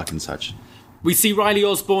Roadblock and such. We see Riley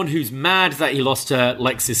Osborne, who's mad that he lost to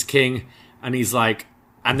Lexis King, and he's like,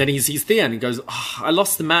 and then he sees Thea and he goes, I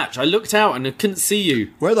lost the match. I looked out and I couldn't see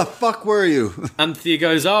you. Where the fuck were you? And Thea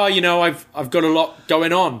goes, I've got a lot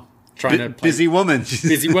going on. Trying to play. Busy woman.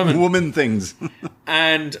 Busy woman. Woman things.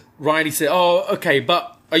 And Riley said, okay,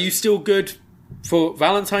 but are you still good for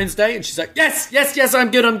Valentine's Day? And she's like, yes,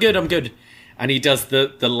 I'm good. And he does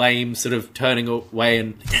the lame sort of turning away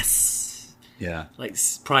and yes. Yeah. Like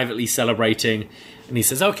privately celebrating. And he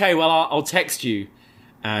says, okay, well, I'll text you.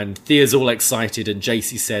 And Thea's all excited and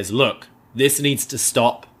JC says, look, this needs to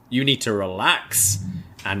stop. You need to relax.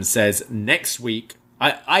 And says, next week,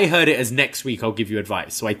 I heard it as next week I'll give you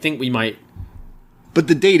advice. So I think we might... But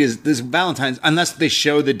the date is this Valentine's, unless they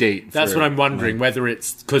show the date. That's what I'm wondering, whether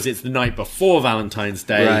it's because it's the night before Valentine's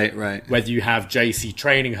Day. Right. Whether you have JC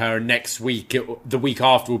training her next week, the week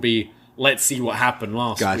after will be, let's see what happened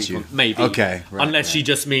last week. Maybe. Okay. Right, unless she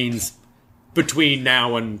just means between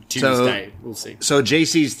now and Tuesday. We'll see. So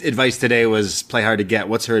JC's advice today was play hard to get.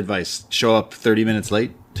 What's her advice? Show up 30 minutes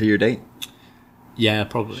late to your date? Yeah,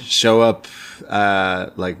 probably. Show up,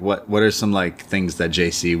 what are some things that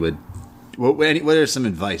JC would... What are some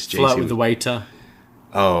advice, JC? Flirt with the waiter.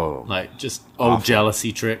 Oh. Just old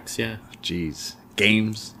jealousy tricks, yeah. Jeez.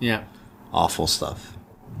 Games. Yeah. Awful stuff.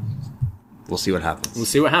 We'll see what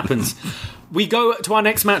happens. We go to our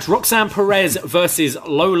next match, Roxanne Perez versus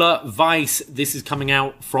Lola Vice. This is coming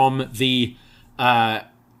out from the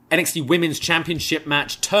NXT Women's Championship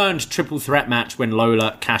match turned triple threat match when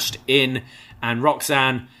Lola cashed in. And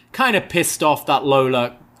Roxanne kind of pissed off that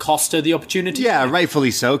Lola cost her the opportunity. Yeah,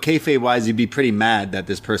 rightfully so. Kayfabe-wise, you'd be pretty mad that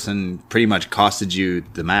this person pretty much costed you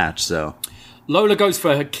the match, so... Lola goes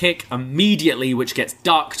for her kick immediately, which gets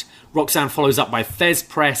ducked. Roxanne follows up by Thez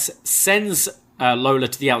Press, sends Lola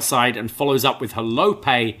to the outside, and follows up with her Lope.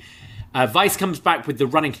 Vice comes back with the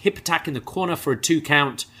running hip attack in the corner for a 2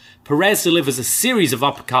 count. Perez delivers a series of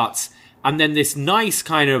uppercuts, and then this nice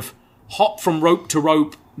kind of hop from rope to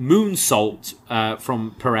rope moonsault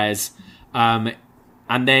from Perez.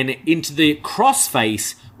 And then into the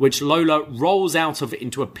crossface, which Lola rolls out of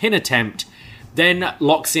into a pin attempt, then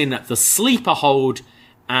locks in the sleeper hold,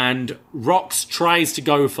 and Rox tries to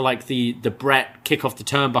go for the Brett kick off the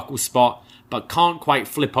turnbuckle spot, but can't quite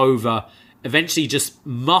flip over. Eventually just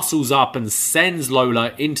muscles up and sends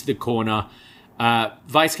Lola into the corner.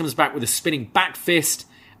 Vice comes back with a spinning back fist,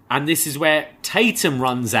 and this is where Tatum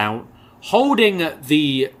runs out, holding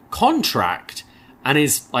the contract, and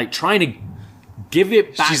is like trying to give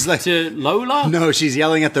it back to Lola. No, she's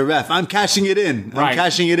yelling at the ref. I'm cashing it in. I'm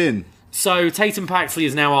cashing it in. So Tatum Paxley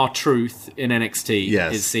is now R-Truth in NXT,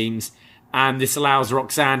 yes, it seems. And this allows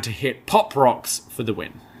Roxanne to hit Pop Rocks for the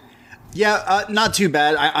win. Yeah, not too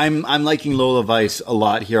bad. I'm liking Lola Vice a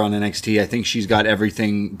lot here on NXT. I think she's got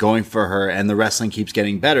everything going for her, and the wrestling keeps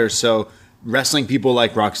getting better. So wrestling people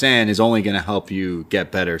like Roxanne is only going to help you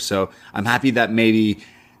get better. So I'm happy that maybe...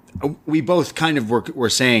 We both kind of were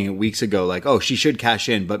saying weeks ago, oh, she should cash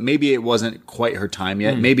in, but maybe it wasn't quite her time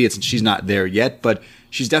yet. Maybe she's not there yet, but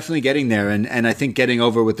she's definitely getting there. And I think getting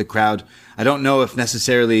over with the crowd, I don't know if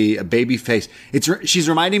necessarily a baby face. She's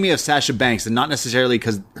reminding me of Sasha Banks, and not necessarily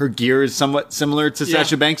because her gear is somewhat similar to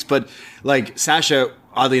Sasha Banks, but Sasha,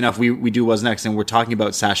 oddly enough, we do What's Next, and we're talking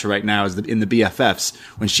about Sasha right now in the BFFs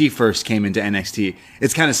when she first came into NXT.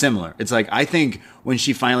 It's kind of similar. It's I think when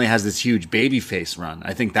she finally has this huge babyface run,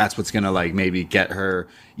 I think that's what's going to maybe get her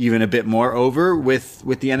even a bit more over with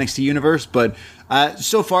the NXT universe. But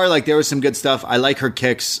so far, there was some good stuff. I like her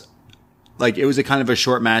kicks. It was a kind of a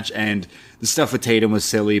short match, and the stuff with Tatum was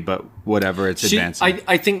silly, but whatever, it's advancing.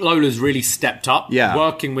 I think Lola's really stepped up, yeah,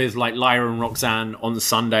 working with Lyra and Roxanne on the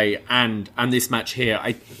Sunday and this match here.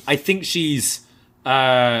 I think she's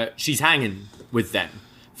hanging with them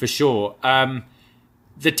for sure.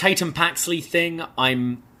 The Tatum Paxley thing,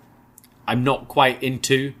 I'm not quite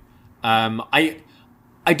into. I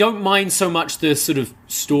don't mind so much the sort of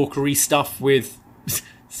stalkery stuff with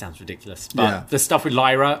sounds ridiculous, but the stuff with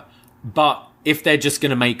Lyra. But if they're just going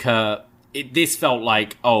to make her... this felt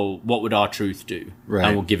what would R-Truth do? Right.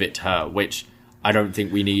 And we'll give it to her, which I don't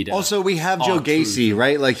think we need. Also, we have Joe Gacy,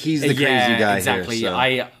 right? He's the crazy guy exactly. here.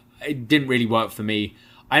 So. It didn't really work for me.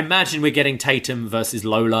 I imagine we're getting Tatum versus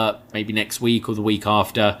Lola maybe next week or the week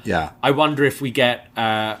after. Yeah. I wonder if we get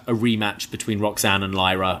a rematch between Roxanne and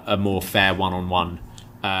Lyra, a more fair one-on-one,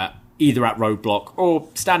 either at Roadblock or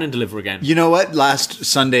Stand and Deliver again. You know what? Last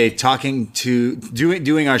Sunday,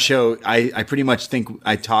 doing our show, I pretty much think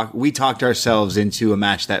we talked ourselves into a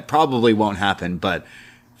match that probably won't happen, but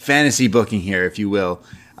fantasy booking here, if you will.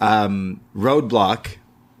 Roadblock,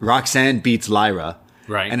 Roxanne beats Lyra.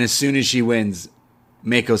 Right. And as soon as she wins,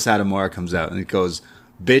 Meiko Satomura comes out and it goes,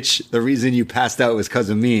 bitch, the reason you passed out was because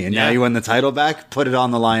of me. And now you won the title back. Put it on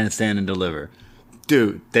the line and Stand and Deliver.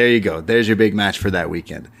 Dude, there you go. There's your big match for that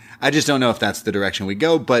weekend. I just don't know if that's the direction we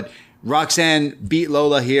go. But Roxanne beat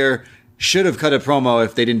Lola here. Should have cut a promo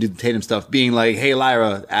if they didn't do the Tatum stuff, being like, hey,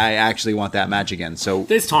 Lyra, I actually want that match again. So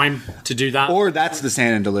there's time to do that. Or that's the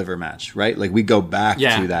Stand and Deliver match, right? Like, we go back to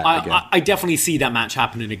that again. I definitely see that match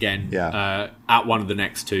happening again at one of the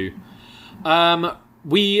next two.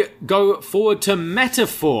 We go forward to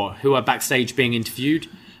Metaphor, who are backstage being interviewed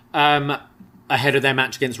ahead of their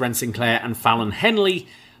match against Ren Sinclair and Fallon Henley.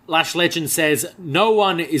 Lash Legend says, no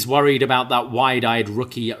one is worried about that wide-eyed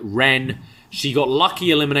rookie Ren. She got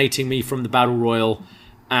lucky eliminating me from the Battle Royal.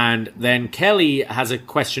 And then Kelly has a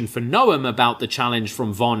question for Noam about the challenge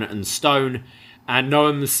from Von and Stone. And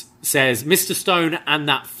Noam says, Mr. Stone and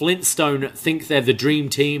that Flintstone think they're the dream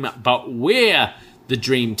team, but we're the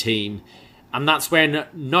dream team. And that's when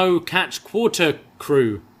No Catch Quarter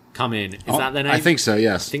Crew come in. Is that their name? I think so,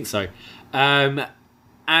 yes. I think so.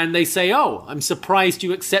 And they say, oh, I'm surprised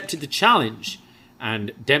you accepted the challenge.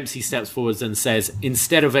 And Dempsey steps forwards and says,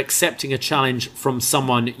 instead of accepting a challenge from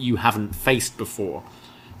someone you haven't faced before.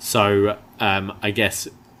 So I guess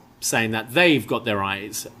saying that they've got their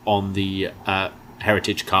eyes on the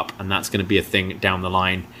Heritage Cup, and that's going to be a thing down the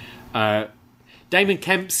line. Damon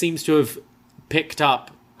Kemp seems to have picked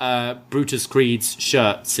up Brutus Creed's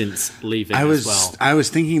shirt since leaving as well. I was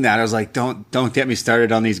thinking that. I was like, don't get me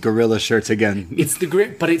started on these gorilla shirts again. It's the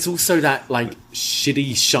grip, but it's also that like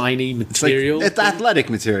shitty, shiny material. It's athletic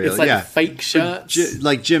material. It's like yeah. fake shirts.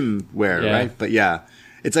 Like gym wear, right? But yeah,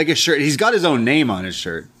 it's like a shirt. He's got his own name on his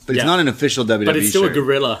shirt, but it's not an official WWE shirt. But it's still a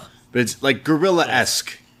gorilla. But it's like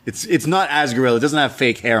gorilla-esque. It's not as gorilla. It doesn't have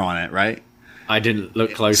fake hair on it, right? I didn't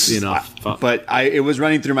look closely enough. But it was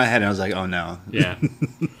running through my head, and I was like, oh, no. Yeah.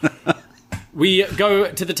 We go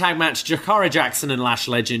to the tag match. Jakara Jackson and Lash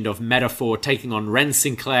Legend of Metaphor taking on Ren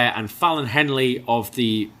Sinclair and Fallon Henley of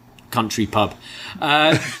the Country Pub.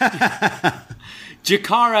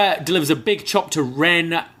 Jakara delivers a big chop to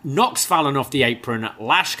Ren, knocks Fallon off the apron.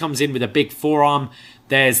 Lash comes in with a big forearm.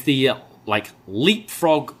 There's the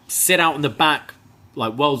leapfrog sit out in the back,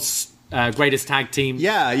 like world's greatest tag team.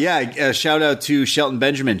 Yeah. Shout out to Shelton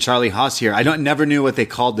Benjamin, Charlie Haas here. I never knew what they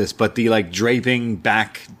called this, but the draping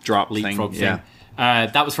backdrop leapfrog thing. Yeah.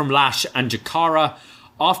 That was from Lash and Jakara.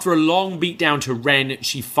 After a long beatdown to Ren,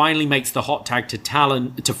 she finally makes the hot tag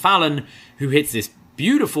to Fallon, who hits this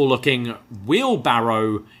beautiful looking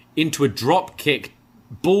wheelbarrow into a drop kick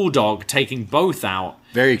bulldog, taking both out.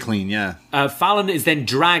 Very clean, yeah. Fallon is then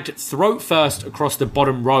dragged throat first across the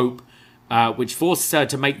bottom rope, which forces her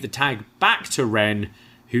to make the tag back to Ren,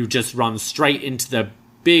 who just runs straight into the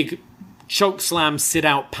big choke slam sit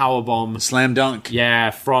out powerbomb. Slam dunk.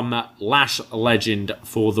 Yeah, from Lash Legend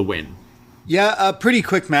for the win. Yeah, a pretty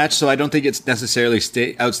quick match, so I don't think it's necessarily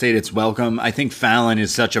outstayed its welcome. I think Fallon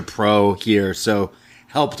is such a pro here, so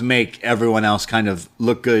helped make everyone else kind of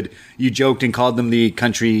look good. You joked and called them the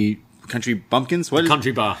country bumpkins? What?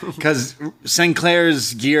 Country bar. Because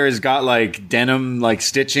Sinclair's gear has got denim,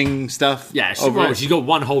 stitching stuff. Yeah, she's got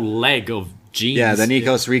one whole leg of jeans. Yeah, the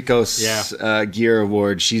Nikos Ricos gear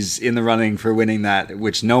award. She's in the running for winning that,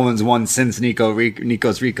 which no one's won since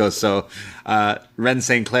Nikos Ricos. So, Ren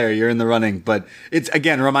Sinclair, you're in the running. But it's,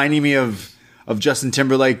 again, reminding me of Justin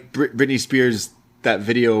Timberlake, Britney Spears, that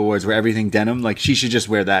video awards where everything denim, she should just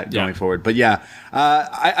wear that going forward. But yeah,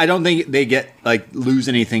 I don't think they get lose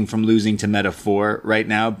anything from losing to Metaphor right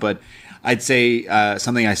now. But I'd say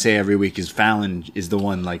something I say every week is Fallon is the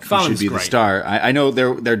one who should be the star. I know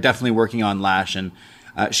they're definitely working on Lash, and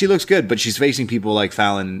she looks good, but she's facing people like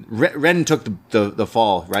Fallon. Ren took the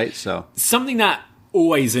fall, right? So something that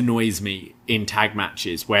always annoys me in tag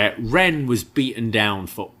matches where Ren was beaten down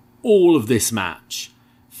for all of this match.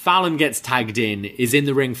 Fallon gets tagged in, is in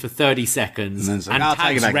the ring for 30 seconds, and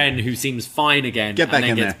tags Ren, who seems fine again, and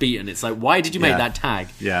then gets beaten. It's like, why did you make that tag?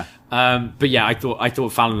 Yeah. But yeah, I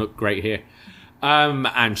thought Fallon looked great here.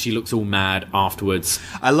 And she looks all mad afterwards.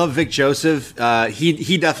 I love Vic Joseph.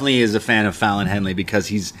 He definitely is a fan of Fallon Henley because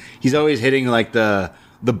he's always hitting the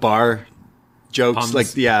bar jokes,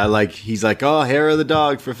 puns. like he's like, oh, hair of the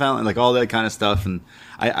dog for Fallon, like all that kind of stuff, and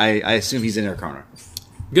I assume he's in her corner.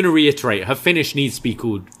 I'm going to reiterate, her finish needs to be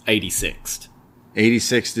called 86th.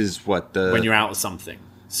 86th is what the when you're out of something.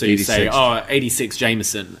 So you say, 86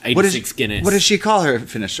 Jameson, 86 Guinness. What does she call her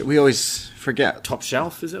finisher? We always forget. Top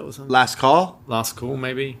shelf, is it, or something? Last call? Last call,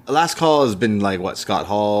 maybe. Last call has been like what, Scott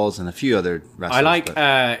Hall's and a few other wrestlers. I like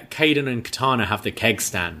Caden and Katana have the keg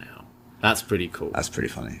stand now. That's pretty cool. That's pretty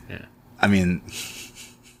funny. Yeah. I mean,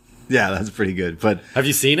 yeah, that's pretty good. But have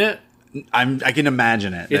you seen it? I can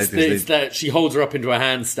imagine it. It's that she holds her up into a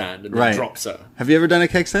handstand and then drops her. Have you ever done a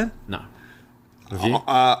keg stand? No.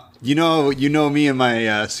 You know me and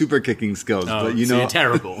my super kicking skills, but so you're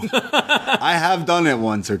terrible. I have done it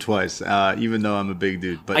once or twice, even though I'm a big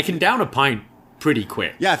dude. But I can down a pint pretty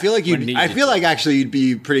quick. Yeah, I feel like actually you'd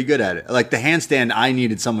be pretty good at it. Like the handstand, I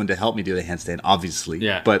needed someone to help me do the handstand, obviously.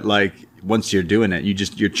 Yeah. But like once you're doing it,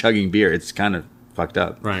 you're chugging beer. It's kind of fucked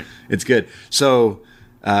up. Right. It's good. So,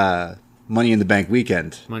 Money in the Bank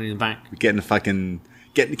weekend. Money in the Bank. We're getting a fucking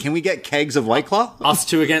can we get kegs of White Claw? Us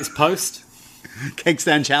two against Post. Keg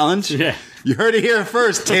stand challenge? Yeah. You heard it here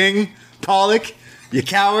first, Ting, Pollock, you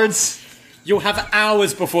cowards. You'll have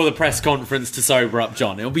hours before the press conference to sober up,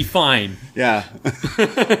 John. It'll be fine. Yeah.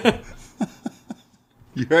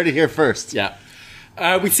 You heard it here first. Yeah.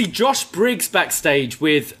 We see Josh Briggs backstage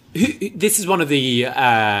with... this is one of the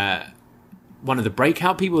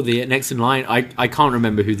breakout people, the next in line. I can't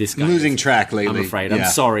remember who this guy Losing is. track lately. I'm afraid. Yeah. I'm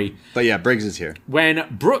sorry. But yeah, Briggs is here. When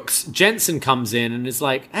Brooks Jensen comes in and is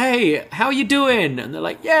like, hey, how you doing? And they're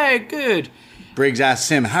like, yeah, good. Briggs asks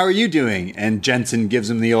him, how are you doing? And Jensen gives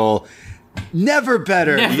him the old, never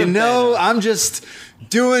better. Better. I'm just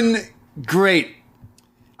doing great.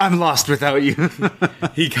 I'm lost without you.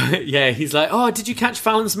 He's like, oh, did you catch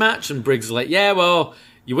Fallon's match? And Briggs is like, yeah, well,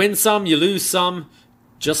 you win some, you lose some.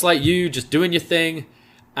 Just like you, just doing your thing.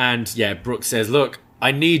 And yeah, Brooks says, look,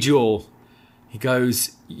 I need you all. He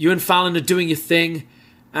goes, you and Fallon are doing your thing.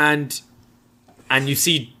 And you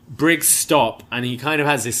see Briggs stop, and he kind of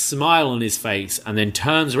has this smile on his face, and then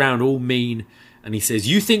turns around all mean, and he says,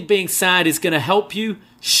 you think being sad is going to help you?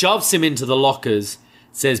 Shoves him into the lockers.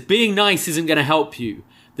 Says, being nice isn't going to help you.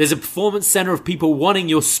 There's a performance center of people wanting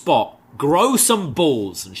your spot. Grow some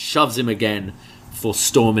balls. And shoves him again before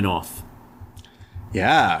storming off.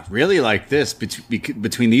 Yeah, really like this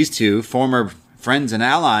between these two former friends and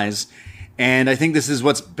allies, and I think this is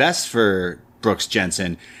what's best for Brooks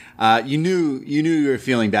Jensen. You knew you were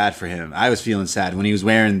feeling bad for him. I was feeling sad when he was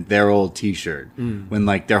wearing their old T-shirt. When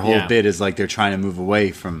like their whole bit is like they're trying to move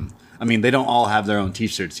away from. I mean, they don't all have their own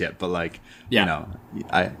T-shirts yet, but like I'm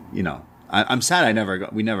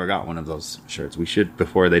sad we never got one of those shirts. We should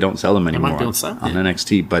before they don't sell them anymore might be on sale, on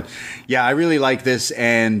NXT. But yeah, I really like this,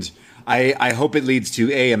 and I hope it leads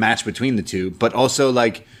to a match between the two, but also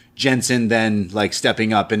like Jensen then like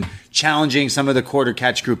stepping up and challenging some of the quarter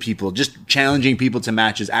catch group people, just challenging people to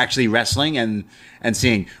matches, actually wrestling and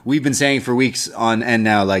seeing. We've been saying for weeks on end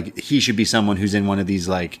now, like he should be someone who's in one of these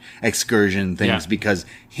like excursion things because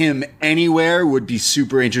him anywhere would be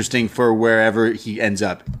super interesting for wherever he ends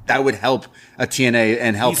up. That would help a TNA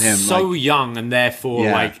and help him. He's so young and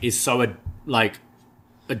therefore like is so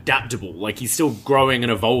adaptable. Like he's still growing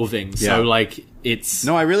and evolving. So like it's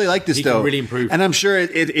I really like this though. Can really improve. And I'm sure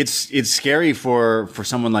it's scary for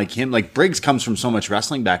someone like him. Like Briggs comes from so much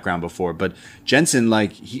wrestling background before, but Jensen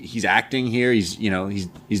like he's acting here. He's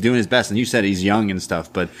he's doing his best. And you said he's young and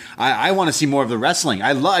stuff, but I want to see more of the wrestling.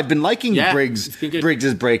 I've been liking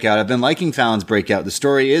Briggs's breakout. I've been liking Fallon's breakout. The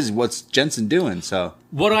story is what's Jensen doing. So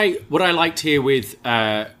what I liked here with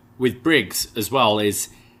Briggs as well is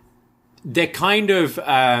they're kind of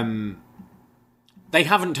they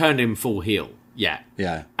haven't turned him full heel yet.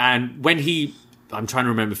 Yeah. And when I'm trying to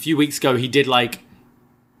remember, a few weeks ago he did like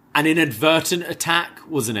an inadvertent attack,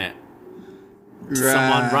 wasn't it?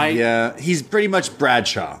 Someone, right? Yeah. He's pretty much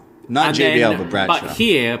Bradshaw. Not JBL, but Bradshaw. But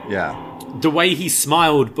here, the way he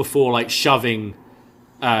smiled before like shoving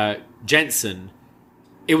Jensen,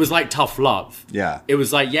 it was like tough love. Yeah. It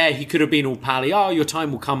was like, he could have been all pally, your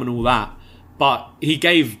time will come and all that. But he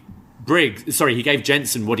gave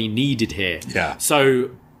Jensen what he needed here. Yeah.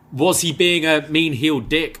 So was he being a mean heel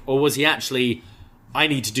dick, or was he actually, I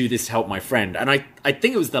need to do this to help my friend? And I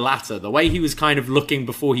think it was the latter. The way he was kind of looking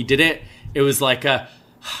before he did it, it was like I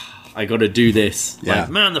got to do this. Yeah. Like,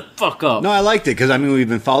 man, the fuck up. No, I liked it because I mean we've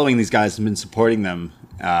been following these guys and been supporting them,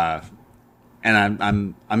 and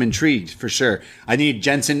I'm intrigued for sure. I need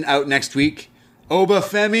Jensen out next week. Oba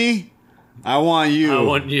Femi, I want you.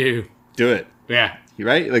 Do Do it. Yeah.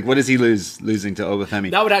 right? Like, what does he losing to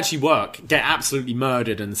Obafemi? That would actually work. Get absolutely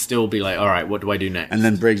murdered and still be like, all right, what do I do next? And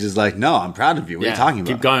then Briggs is like, no, I'm proud of you. What are you talking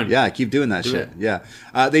about? Keep going. Yeah, keep doing that shit. it.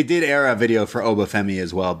 Yeah. They did air a video for Obafemi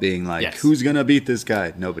as well, being like, Yes. who's going to beat this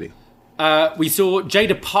guy? Nobody. We saw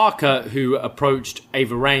Jada Parker, who approached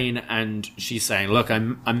Ava Raine, and she's saying, look,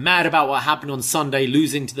 I'm mad about what happened on Sunday,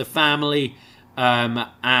 losing to the family.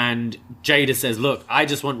 And Jada says, look, I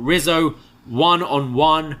just want Rizzo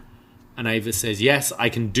one-on-one. And Ava says, yes, I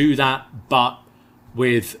can do that, but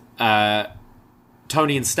with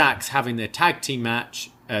Tony and Stax having their tag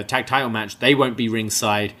title match, they won't be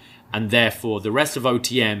ringside, and therefore the rest of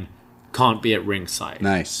OTM can't be at ringside.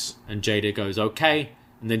 Nice. And Jada goes, okay.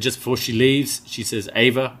 And then just before she leaves, she says,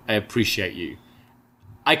 Ava, I appreciate you.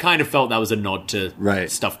 I kind of felt that was a nod to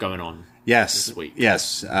stuff going on this week.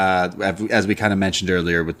 Yes. As we kind of mentioned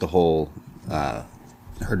earlier with the whole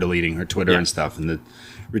her deleting her Twitter and stuff and the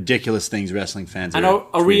ridiculous things wrestling fans and I'll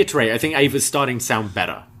reiterate, I think Ava's starting to sound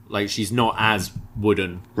better. Like, she's not as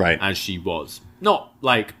wooden as she was. Not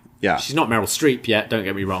like, she's not Meryl Streep yet, don't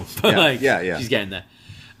get me wrong. But she's getting there.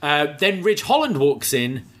 Then Ridge Holland walks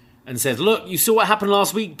in and says, look, you saw what happened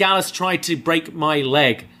last week? Gallus tried to break my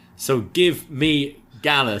leg, so give me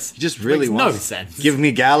Gallus. He just really Makes wants no sense. Give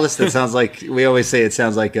me Gallus? That sounds like, we always say it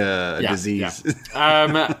sounds like a disease.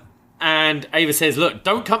 Yeah. And Ava says, look,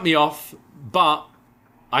 don't cut me off, but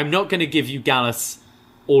I'm not going to give you Gallus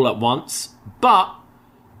all at once, but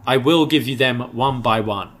I will give you them one by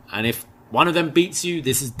one. And if one of them beats you,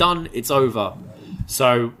 this is done, it's over.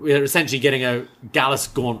 So we're essentially getting a Gallus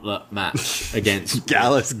Gauntlet match against...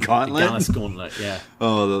 Gallus Gauntlet? Gallus Gauntlet, yeah.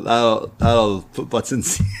 Oh, that'll put butts in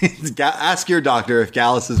seats. Ask your doctor if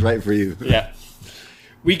Gallus is right for you. Yeah.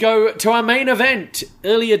 We go to our main event.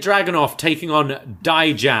 Ilya Dragunov taking on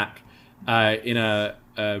Dijak in a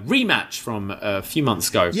rematch from a few months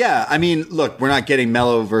ago. Yeah, I mean, look, we're not getting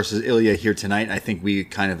Mello versus Ilya here tonight. I think we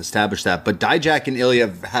kind of established that. But Dijak and Ilya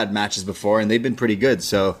have had matches before, and they've been pretty good.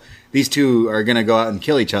 So these two are going to go out and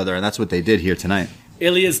kill each other, and that's what they did here tonight.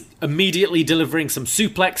 Ilya's immediately delivering some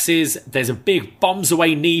suplexes. There's a big bombs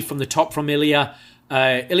away knee from the top from Ilya.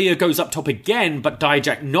 Ilya goes up top again, but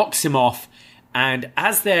Dijak knocks him off. And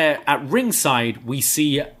as they're at ringside, we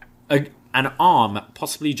see an arm,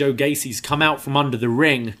 possibly Joe Gacy's, come out from under the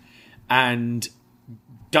ring, and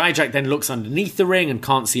Dijak then looks underneath the ring and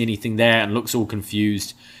can't see anything there and looks all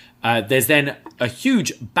confused. There's then a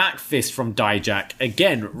huge back fist from Dijak,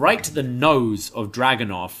 again, right to the nose of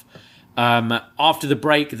Dragunov. After the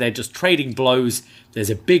break, they're just trading blows. There's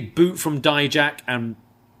a big boot from Dijak, and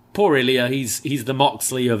poor Ilya, he's the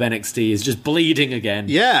Moxley of NXT, is just bleeding again.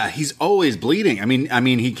 Yeah, he's always bleeding. I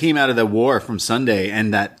mean, he came out of the war from Sunday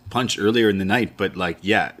and that punch earlier in the night, but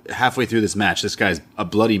halfway through this match, this guy's a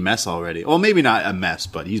bloody mess already. Well, maybe not a mess,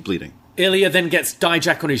 but he's bleeding. Ilya then gets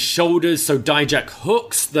Dijak on his shoulders, so Dijak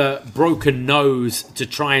hooks the broken nose to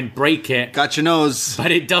try and break it. Got your nose.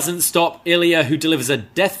 But it doesn't stop Ilya, who delivers a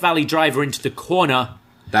Death Valley driver into the corner.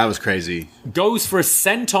 That was crazy. Goes for a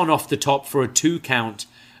senton off the top for a 2 count.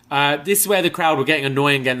 This is where the crowd were getting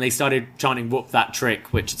annoying again. They started chanting, whoop that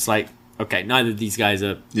trick, which it's like, okay, neither of these guys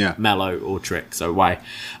are Mellow or Trick, so why?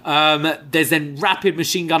 There's then rapid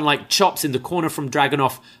machine gun-like chops in the corner from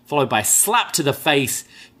Dragunov, followed by a slap to the face.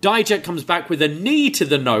 Dijak comes back with a knee to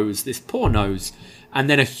the nose, this poor nose, and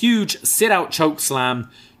then a huge sit-out choke slam.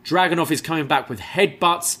 Dragunov is coming back with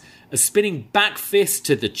headbutts, a spinning back fist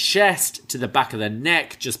to the chest, to the back of the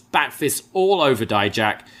neck, just back fists all over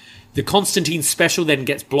Dijak. The Constantine special then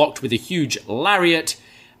gets blocked with a huge lariat,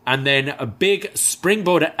 and then a big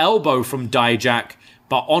springboard elbow from Dijak,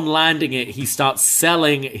 but on landing it, he starts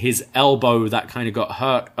selling his elbow that kind of got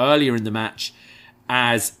hurt earlier in the match.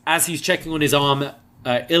 As he's checking on his arm,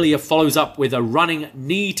 Ilya follows up with a running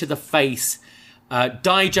knee to the face.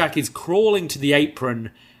 Dijak is crawling to the apron,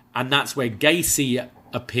 and that's where Gacy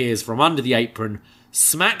appears from under the apron,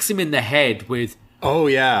 smacks him in the head with... Oh,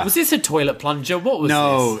 yeah. Was this a toilet plunger? What was this?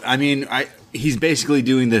 No, I mean, he's basically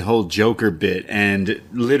doing the whole Joker bit, and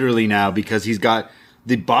literally now, because he's got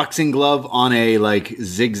the boxing glove on a,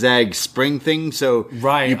 zigzag spring thing, so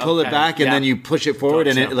you pull it back, and then you push it forward,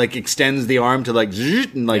 and it, extends the arm to,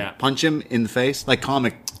 zzz, and, punch him in the face. Like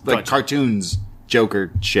cartoons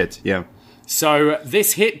Joker shit, yeah. So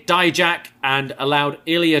this hit Dijak and allowed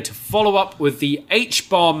Ilya to follow up with the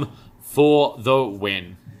H-bomb for the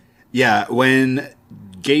win. Yeah, when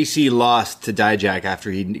Gacy lost to Dijak after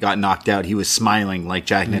he got knocked out, he was smiling like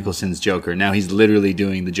Jack Nicholson's Joker. Now he's literally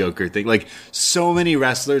doing the Joker thing. So many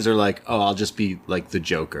wrestlers are like, oh, I'll just be like the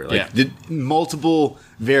Joker. Multiple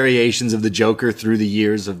variations of the Joker through the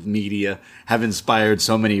years of media have inspired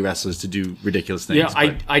so many wrestlers to do ridiculous things.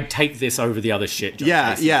 Yeah, I'd take this over the other shit.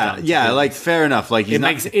 Yeah. Like, fair enough. Like,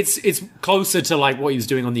 it's closer to like what he was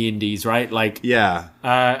doing on the Indies, right? Like,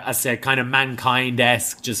 I said, kind of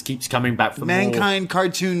Mankind-esque, just keeps coming back for Mankind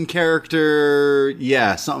cartoon character.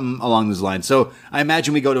 Yeah, something along those lines. So I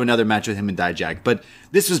imagine we go to another match with him and Dijak, but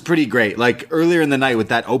this was pretty great. Like, earlier in the night with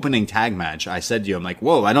that opening tag match, I said to you, I'm like,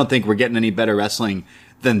 whoa, I don't think we're getting any better wrestling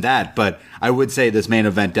than that, but I would say this main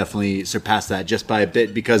event definitely surpassed that just by a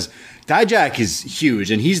bit, because Dijak is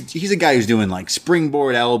huge, and he's a guy who's doing like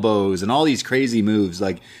springboard elbows and all these crazy moves,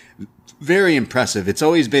 like very impressive. It's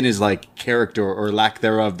always been his like character or lack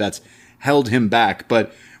thereof that's held him back,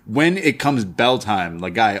 but when it comes bell time,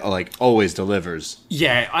 the guy like always delivers.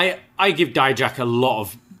 Yeah, I give Dijak a lot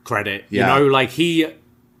of credit. Yeah. You know, like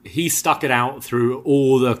he stuck it out through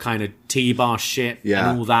all the kind of T-bar shit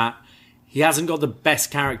and all that. He hasn't got the best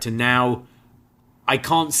character now. I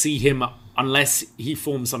can't see him, unless he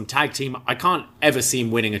forms some tag team, I can't ever see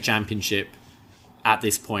him winning a championship at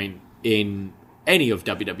this point in any of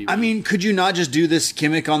WWE. I mean, could you not just do this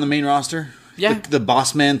gimmick on the main roster? Yeah. The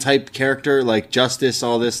boss man type character, like Justice,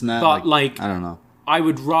 all this and that. But like I don't know. I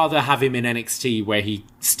would rather have him in NXT, where he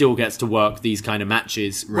still gets to work these kind of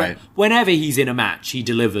matches. Right. Whenever he's in a match, he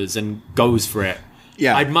delivers and goes for it.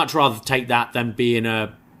 Yeah. I'd much rather take that than be in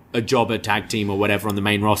a jobber tag team or whatever on the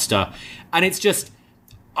main roster. And it's just,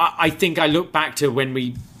 I think I look back to when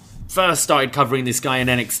we first started covering this guy in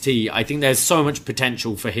NXT. I think there's so much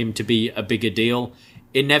potential for him to be a bigger deal.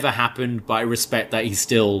 It never happened, but I respect that he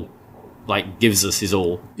still like gives us his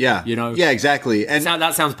all. Yeah. You know? Yeah, exactly. And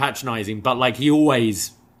that sounds patronizing, but like he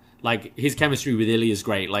always, like his chemistry with Ilya is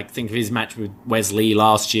great. Like think of his match with Wesley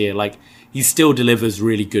last year. Like he still delivers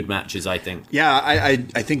really good matches, I think. yeah,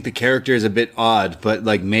 I think the character is a bit odd, but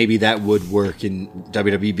like maybe that would work in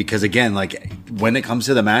WWE, because again, like when it comes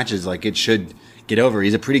to the matches, like it should get over.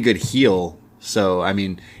 He's a pretty good heel. So, I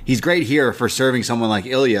mean, he's great here for serving someone like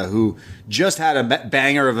Ilya, who just had a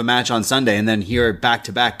banger of a match on Sunday, and then here back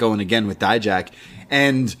to back going again with Dijak,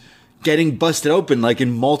 and getting busted open like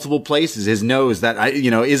in multiple places. His nose that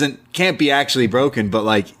can't be actually broken, but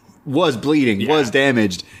like was bleeding, was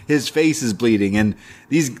damaged. His face is bleeding, and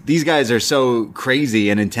these guys are so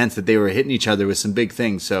crazy and intense that they were hitting each other with some big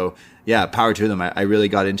things. So yeah, power to them. I really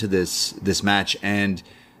got into this match, and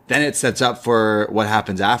then it sets up for what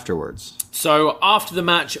happens afterwards. So after the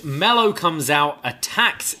match, Mello comes out,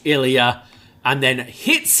 attacks Ilya, and then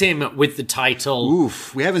hits him with the title.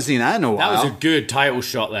 Oof, we haven't seen that in a while. That was a good title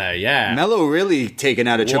shot there, yeah. Mello really taken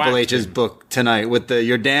out of Triple H's book tonight with the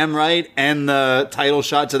 "You're damn right" and the title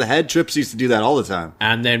shot to the head. Trips used to do that all the time.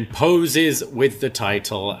 And then poses with the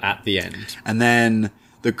title at the end. And then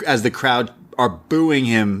as the crowd are booing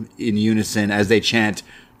him in unison as they chant,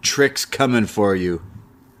 "Trick's coming for you."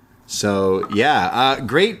 So yeah,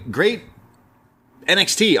 great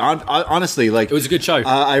NXT. Honestly, like it was a good show.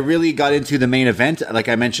 I really got into the main event. Like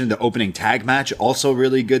I mentioned, the opening tag match, also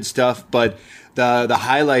really good stuff. But the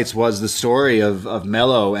highlights was the story of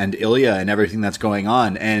Mello and Ilya and everything that's going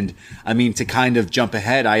on. And I mean, to kind of jump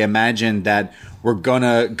ahead, I imagine that we're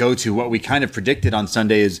gonna go to what we kind of predicted on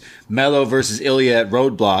Sunday is Mello versus Ilya at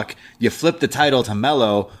Roadblock. You flip the title to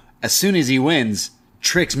Mello. As soon as he wins,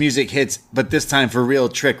 Trick's music hits, but this time for real,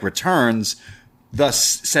 Trick returns, thus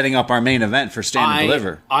setting up our main event for Stand and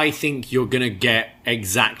Deliver. I think you're going to get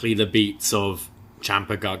exactly the beats of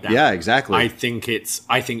Ciampa Gargano. Yeah, exactly. I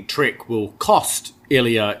think Trick will cost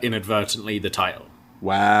Ilya inadvertently the title.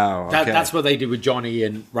 Wow. Okay. That's what they did with Johnny,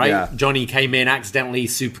 and right? Yeah. Johnny came in, accidentally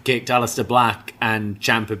super kicked Aleister Black, and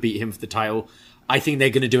Ciampa beat him for the title. I think they're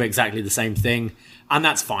going to do exactly the same thing, and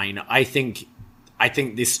that's fine. I think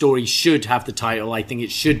this story should have the title. I think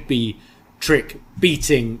it should be Trick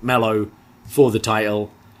beating Mello for the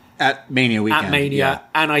title at Mania weekend.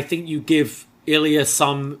 And I think you give Ilya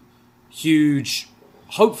some huge,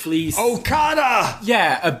 hopefully Okada.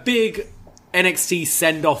 Yeah, a big NXT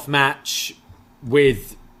send-off match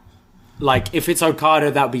with, like, if it's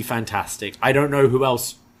Okada, that would be fantastic. I don't know who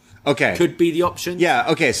else could be the option. Yeah,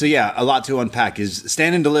 okay, so yeah, a lot to unpack. Is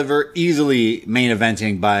Stand and Deliver easily main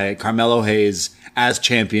eventing by Carmelo Hayes as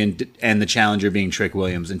champion, and the challenger being Trick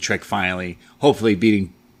Williams, and Trick finally, hopefully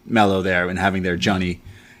beating Mello there and having their Johnny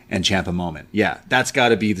and Ciampa moment. Yeah, that's got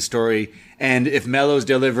to be the story. And if Mello's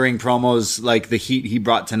delivering promos like the heat he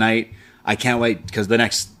brought tonight, I can't wait, because the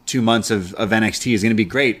next 2 months of NXT is going to be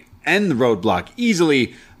great. And the Roadblock,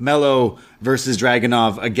 easily Mello versus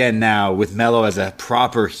Dragunov again now, with Mello as a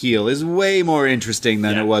proper heel, is way more interesting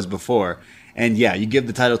than it was before. And yeah, you give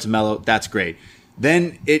the title to Mello, that's great.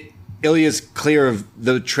 Then Ilya's clear of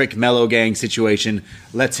the Trick Mello gang situation,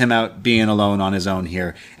 lets him out being alone on his own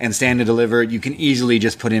here. And Stand and Deliver, you can easily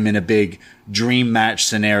just put him in a big dream match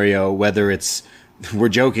scenario, whether it's, we're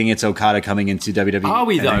joking, it's Okada coming into WWE. Are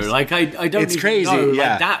we though? Like, I don't It's even crazy, know.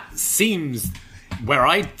 yeah. Like, that seems where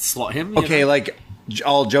I'd slot him. you Okay, know? like,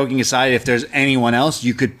 all joking aside, if there's anyone else,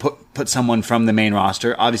 you could put someone from the main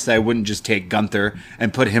roster. Obviously, I wouldn't just take Gunther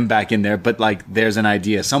and put him back in there, but like, there's an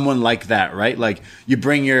idea. Someone like that, right? Like, you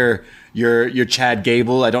bring your Chad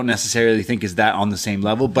Gable. I don't necessarily think is that on the same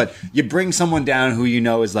level, but you bring someone down who you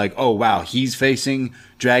know is like, oh wow, he's facing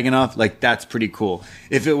Dragunov. Like, that's pretty cool.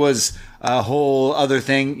 If it was a whole other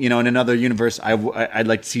thing, in another universe, I'd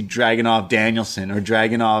like to see Dragunov Danielson or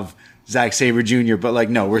Dragunov Zack Sabre Jr. But like,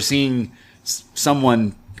 no, we're seeing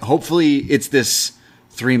someone. Hopefully, it's this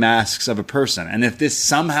three masks of a person. And if this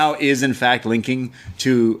somehow is in fact linking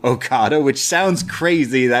to Okada, which sounds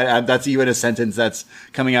crazy, that's even a sentence that's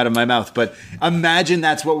coming out of my mouth, but imagine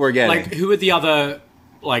that's what we're getting. Like, who are the other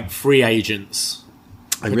like free agents?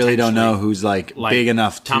 I really don't know who's like big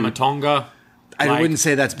enough to... Tamatonga. I wouldn't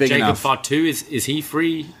say that's big Jacob enough. Fatu, is he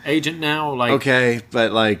free agent now? Like, okay,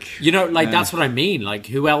 but like... that's what I mean. Like,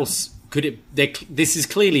 who else could it... This is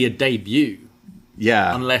clearly a debut.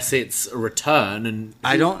 Yeah. Unless it's a return, and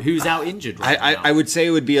who's out injured right now? I would say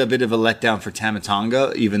it would be a bit of a letdown for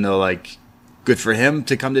Tamatonga, even though, like, good for him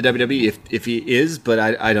to come to WWE if he is, but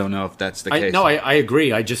I don't know if that's the case. No, I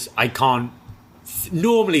agree. I can't...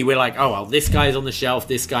 Normally, we're like, oh, well, this guy's on the shelf,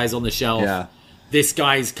 this guy's on the shelf, yeah. This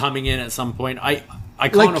guy's coming in at some point. I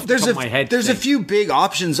can't off the top of my head. There's a few big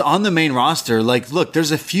options on the main roster. Like, look,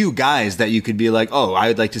 there's a few guys that you could be like, oh, I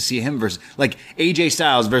would like to see him versus, like, AJ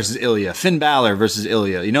Styles versus Ilya, Finn Balor versus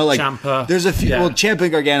Ilya. Like, Ciampa. There's a few. Yeah. Well, Ciampa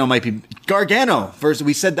and Gargano might be Gargano versus.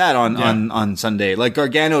 We said that on Sunday. Like,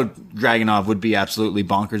 Gargano Dragunov would be absolutely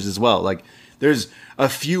bonkers as well. Like, there's a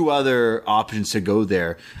few other options to go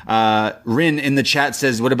there. Rin in the chat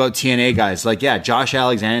says, what about TNA guys? Like, yeah, Josh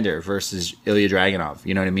Alexander versus Ilya Dragunov.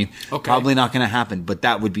 You know what I mean? Okay. Probably not going to happen, but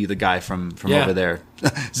that would be the guy from over there.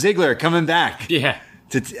 Ziggler coming back. Yeah.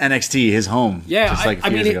 To NXT, his home. Yeah, just like a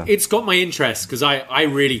few years ago. It's got my interest because I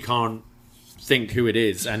really can't think who it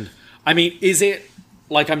is. And I mean, is it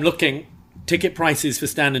like I'm looking... Ticket prices for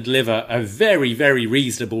Stand and Deliver are very, very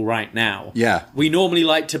reasonable right now. Yeah. We normally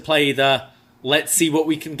like to play the... Let's see what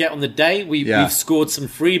we can get on the day. We've scored some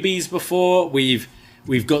freebies before. We've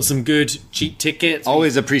got some good cheap tickets.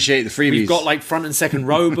 Always appreciate the freebies. We've got like front and second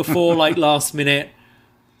row before, like last minute.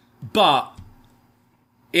 But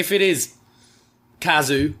if it is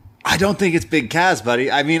Kazu, I don't think it's Big Kaz,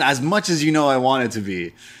 buddy. I mean, as much as I want it to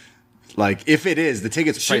be. Like, if it is, the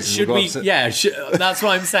tickets prices will go up. Yeah, that's what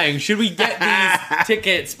I'm saying. Should we get these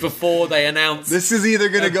tickets before they announce this is either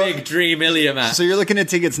going to go big Dream Ilya match? So you're looking at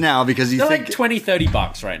tickets now because they're think... They're like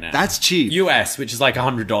 $20-$30 right now. That's cheap. US, which is like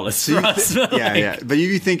 $100 for us. Yeah. But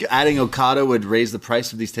you think adding Okada would raise the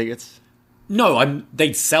price of these tickets? No,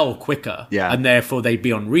 they'd sell quicker. Yeah. And therefore they'd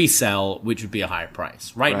be on resale, which would be a higher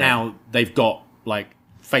price. Right now, they've got like...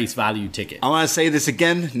 face value ticket. I want to say this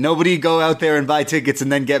again. Nobody go out there and buy tickets and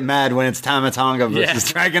then get mad when it's Tamatonga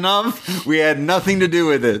versus Dragunov. We had nothing to do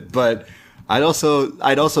with it, but I'd also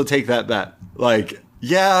take that bet. Like,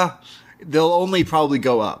 yeah, they'll only probably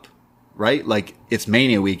go up, right? Like, it's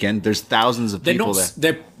Mania weekend. There's thousands of people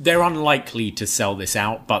there. They're unlikely to sell this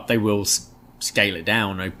out, but they will scale it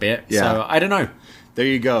down a bit. Yeah. So I don't know. There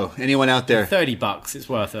you go. Anyone out there? $30. It's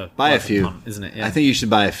worth buy a few, punt, isn't it? Yeah. I think you should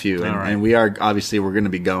buy a few, and, right. and we're going to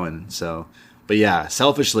be going. So, but yeah,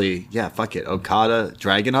 selfishly, yeah, fuck it. Okada,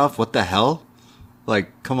 Dragunov, what the hell?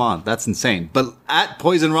 Like, come on, that's insane. But at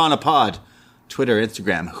Poison Rana Pod, Twitter,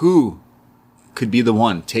 Instagram, who could be the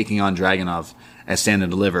one taking on Dragunov as Stand and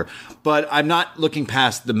Deliver? But I'm not looking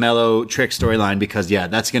past the Mello Trick storyline because,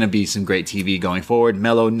 that's going to be some great TV going forward.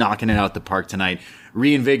 Mello knocking it out the park tonight.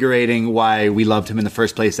 Reinvigorating why we loved him in the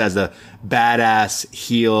first place as a badass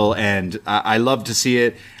heel, and I love to see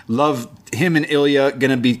it. Love him and Ilya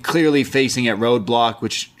gonna be clearly facing at Roadblock,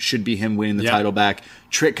 which should be him winning the title back.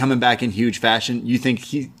 Trick coming back in huge fashion. You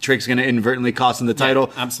think Trick's gonna inadvertently cost him the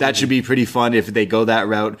title? Absolutely. That should be pretty fun if they go that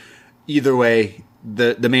route. Either way,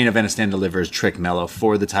 the main event of Stand and Deliver is Trick Mello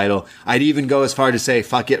for the title. I'd even go as far to say,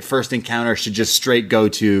 fuck it, first encounter should just straight go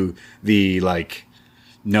to the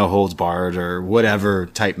no holds barred or whatever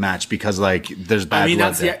type match because there's bad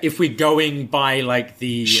blood there. If we're going by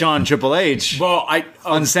the Shawn Triple H, well,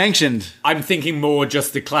 unsanctioned. I'm thinking more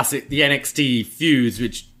just the classic, the NXT feuds,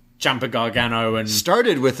 which Ciampa Gargano and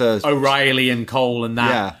started with O'Reilly and Cole and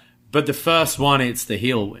that. Yeah. But the first one, it's the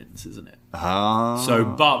heel wins, isn't it? Oh. So,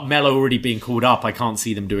 but Mello already being called up, I can't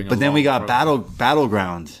see them doing. But then we got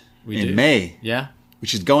Battleground in May. Yeah.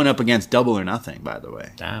 which is going up against Double or Nothing, by the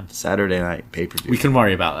way. Damn. Saturday night pay-per-view. We can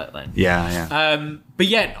worry about that then. Yeah. But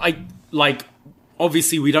yet,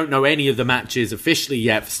 obviously we don't know any of the matches officially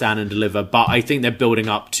yet for Stand and Deliver, but I think they're building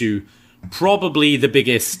up to probably the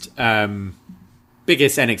biggest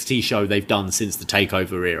NXT show they've done since the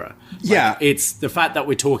TakeOver era. It's the fact that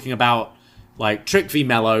we're talking about like Trick v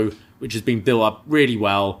Mello, which has been built up really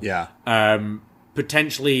well. Yeah.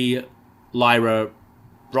 Potentially Lyra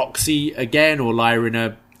Roxy again, or Lyra in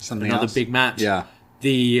another big match. Yeah.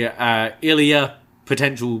 The Ilya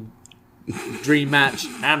potential dream match,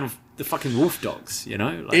 and the fucking Wolf Dogs,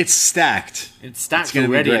 It's stacked. It's stacked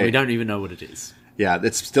already, and we don't even know what it is. Yeah,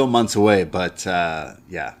 it's still months away, but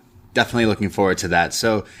definitely looking forward to that.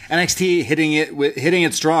 So NXT hitting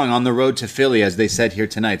it strong on the road to Philly, as they said here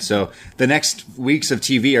tonight. So the next weeks of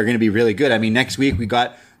TV are going to be really good. I mean, next week we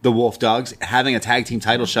got the Wolf Dogs having a tag team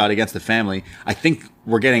title shot against the Family. I think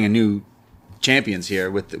we're getting a new champions here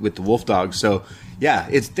with the Wolf Dogs. So yeah,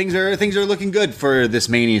 things are looking good for this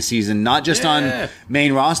Mania season, not just on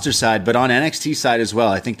main roster side, but on NXT side as well.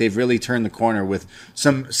 I think they've really turned the corner with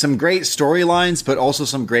some great storylines, but also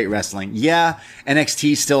some great wrestling. Yeah,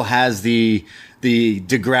 NXT still has the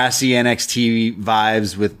Degrassi NXT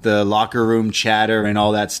vibes with the locker room chatter and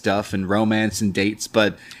all that stuff and romance and dates,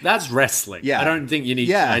 but that's wrestling. Yeah, I don't think you need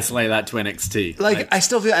to isolate that to NXT. Like I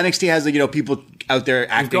still feel NXT has people out there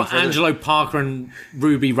acting. You've got Angelo Parker and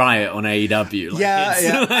Ruby Riott on AEW.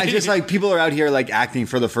 I just people are out here acting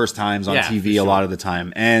for the first times on TV a lot of the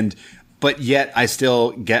time, but yet I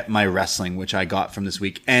still get my wrestling, which I got from this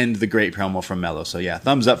week, and the great promo from Mello. So yeah,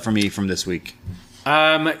 thumbs up for me from this week.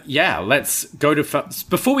 Let's go to...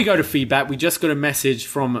 Before we go to feedback, we just got a message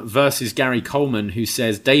from Versus Gary Coleman, who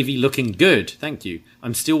says, Davey looking good. Thank you.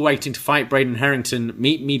 I'm still waiting to fight Braden Harrington.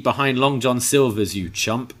 Meet me behind Long John Silver's, you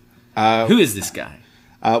chump. Who is this guy?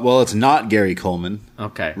 Well, it's not Gary Coleman.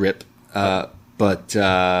 Okay. Rip. But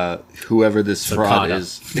whoever this fraud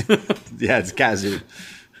is... Yeah, it's Kazoo.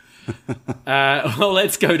 Well,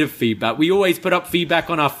 let's go to feedback. We always put up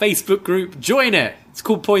feedback on our Facebook group. Join it. It's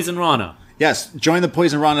called Poison Rana. Yes, join the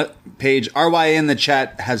Poison Rana page. RYA in the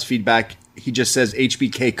chat has feedback. He just says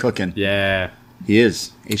HBK cooking. Yeah. He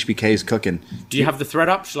is. HBK is cooking. Do you have the thread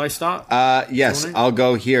up? Shall I start? Yes, I'll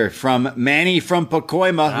go here. From Manny from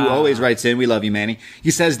Pacoima, who always writes in. We love you, Manny. He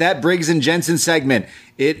says, that Briggs and Jensen segment,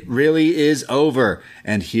 it really is over.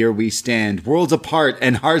 And here we stand, worlds apart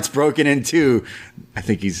and hearts broken in two. I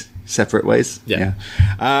think he's separate ways. Yeah.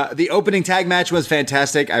 The opening tag match was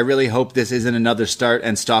fantastic. I really hope this isn't another start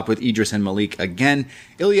and stop with Idris and Malik again.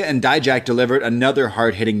 Ilya and Dijak delivered another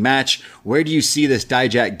hard-hitting match. Where do you see this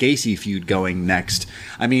Dijak-Gacy feud going next?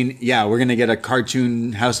 I mean, yeah, we're going to get a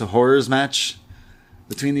cartoon House of Horrors match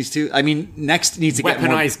between these two. I mean, next needs to get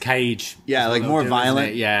more... Weaponized cage. Yeah, more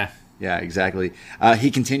violent. Yeah. Yeah, exactly. He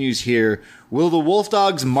continues here. Will the Wolf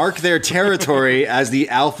Dogs mark their territory as the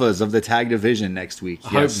alphas of the tag division next week?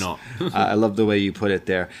 Yes. I hope not. I love the way you put it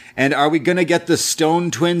there. And are we going to get the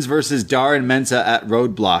Stone Twins versus Dar and Mensa at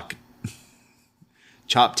Roadblock?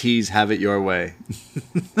 Chop Tees, have it your way.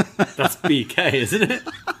 That's BK, isn't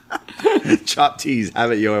it? Chop Tees,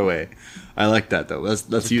 have it your way. I like that, though.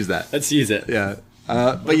 Let's use that. Let's use it. Yeah.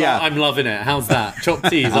 But yeah. I'm loving it. How's that? Chop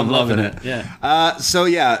Tees, I'm loving it. Yeah. So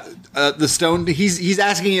yeah. The Stone, he's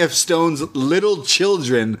asking if Stone's little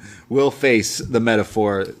children will face the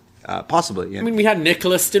metaphor, possibly. I mean, we had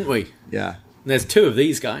Nicholas, didn't we? Yeah. And there's two of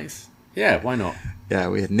these guys. Yeah, why not? Yeah,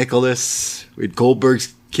 we had Nicholas. We had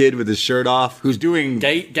Goldberg's kid with his shirt off, who's doing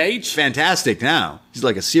Gage fantastic now. He's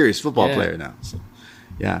like a serious football player now. So,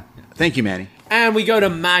 yeah. Thank you, Manny. And we go to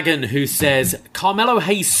Magan, who says, Carmelo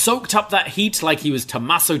Hayes soaked up that heat like he was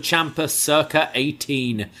Tommaso Ciampa circa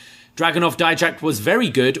 18. Dragunov Dijak was very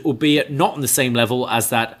good, albeit not on the same level as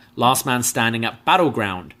that last man standing at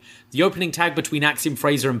Battleground. The opening tag between Axiom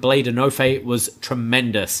Fraser and Blade Enofe was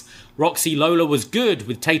tremendous. Roxy Lola was good,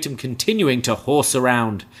 with Tatum continuing to horse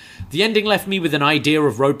around. The ending left me with an idea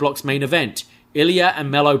of Roadblock's main event, Ilya and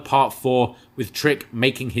Mello Part 4, with Trick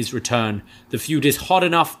making his return. The feud is hot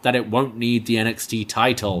enough that it won't need the NXT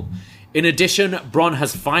title. In addition, Braun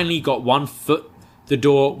has finally got one foot the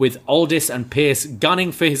door, with Aldis and Pierce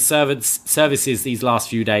gunning for his services these last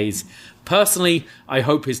few days. Personally, I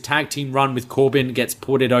hope his tag team run with Corbin gets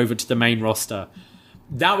ported over to the main roster.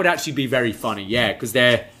 That would actually be very funny, yeah, because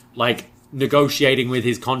they're negotiating with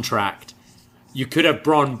his contract. You could have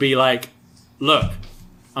Braun be like, look,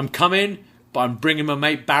 I'm coming, but I'm bringing my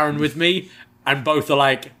mate Baron with me, and both are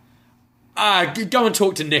like, go and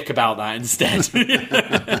talk to Nick about that instead.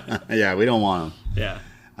 Yeah, we don't want him.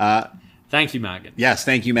 Yeah. Thank you, Megan. Yes,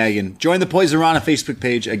 thank you, Megan. Join the Poison Rana Facebook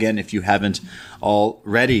page, again, if you haven't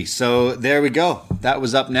already. So there we go. That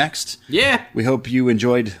was Up Next. Yeah. We hope you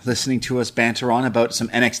enjoyed listening to us banter on about some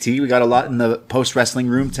NXT. We got a lot in the post-wrestling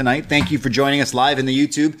room tonight. Thank you for joining us live in the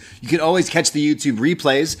YouTube. You can always catch the YouTube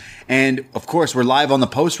replays. And, of course, we're live on the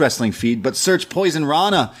post-wrestling feed. But search Poison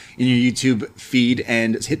Rana in your YouTube feed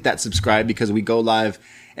and hit that subscribe, because we go live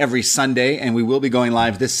every Sunday, and we will be going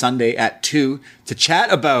live this Sunday at 2 to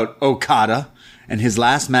chat about Okada and his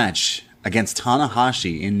last match against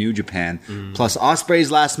Tanahashi in New Japan, plus Ospreay's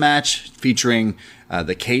last match featuring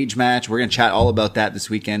the cage match. We're going to chat all about that this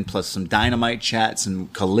weekend, plus some Dynamite chat, some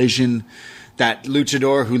Collision, that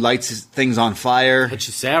luchador who lights things on fire.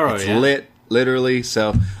 Hechicero, it's yeah. lit. Literally.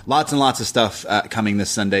 So lots and lots of stuff coming this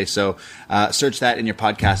Sunday. So search that in your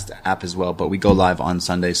podcast app as well. But we go live on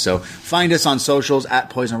Sundays. So find us on socials at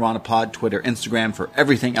Poison Rana Pod, Twitter, Instagram for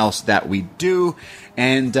everything else that we do.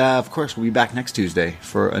 And of course, we'll be back next Tuesday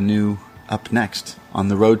for a new Up Next on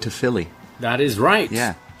the road to Philly. That is right.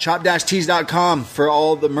 Yeah. Chop-tees.com for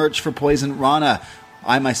all the merch for Poison Rana.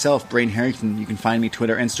 I myself, Brain Harrington, you can find me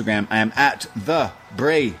Twitter, Instagram. I am at the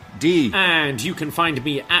Bray D. And you can find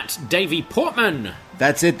me at Davey Portman.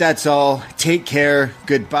 That's it. That's all. Take care.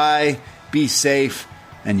 Goodbye. Be safe.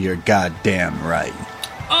 And you're goddamn right.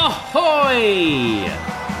 Ahoy!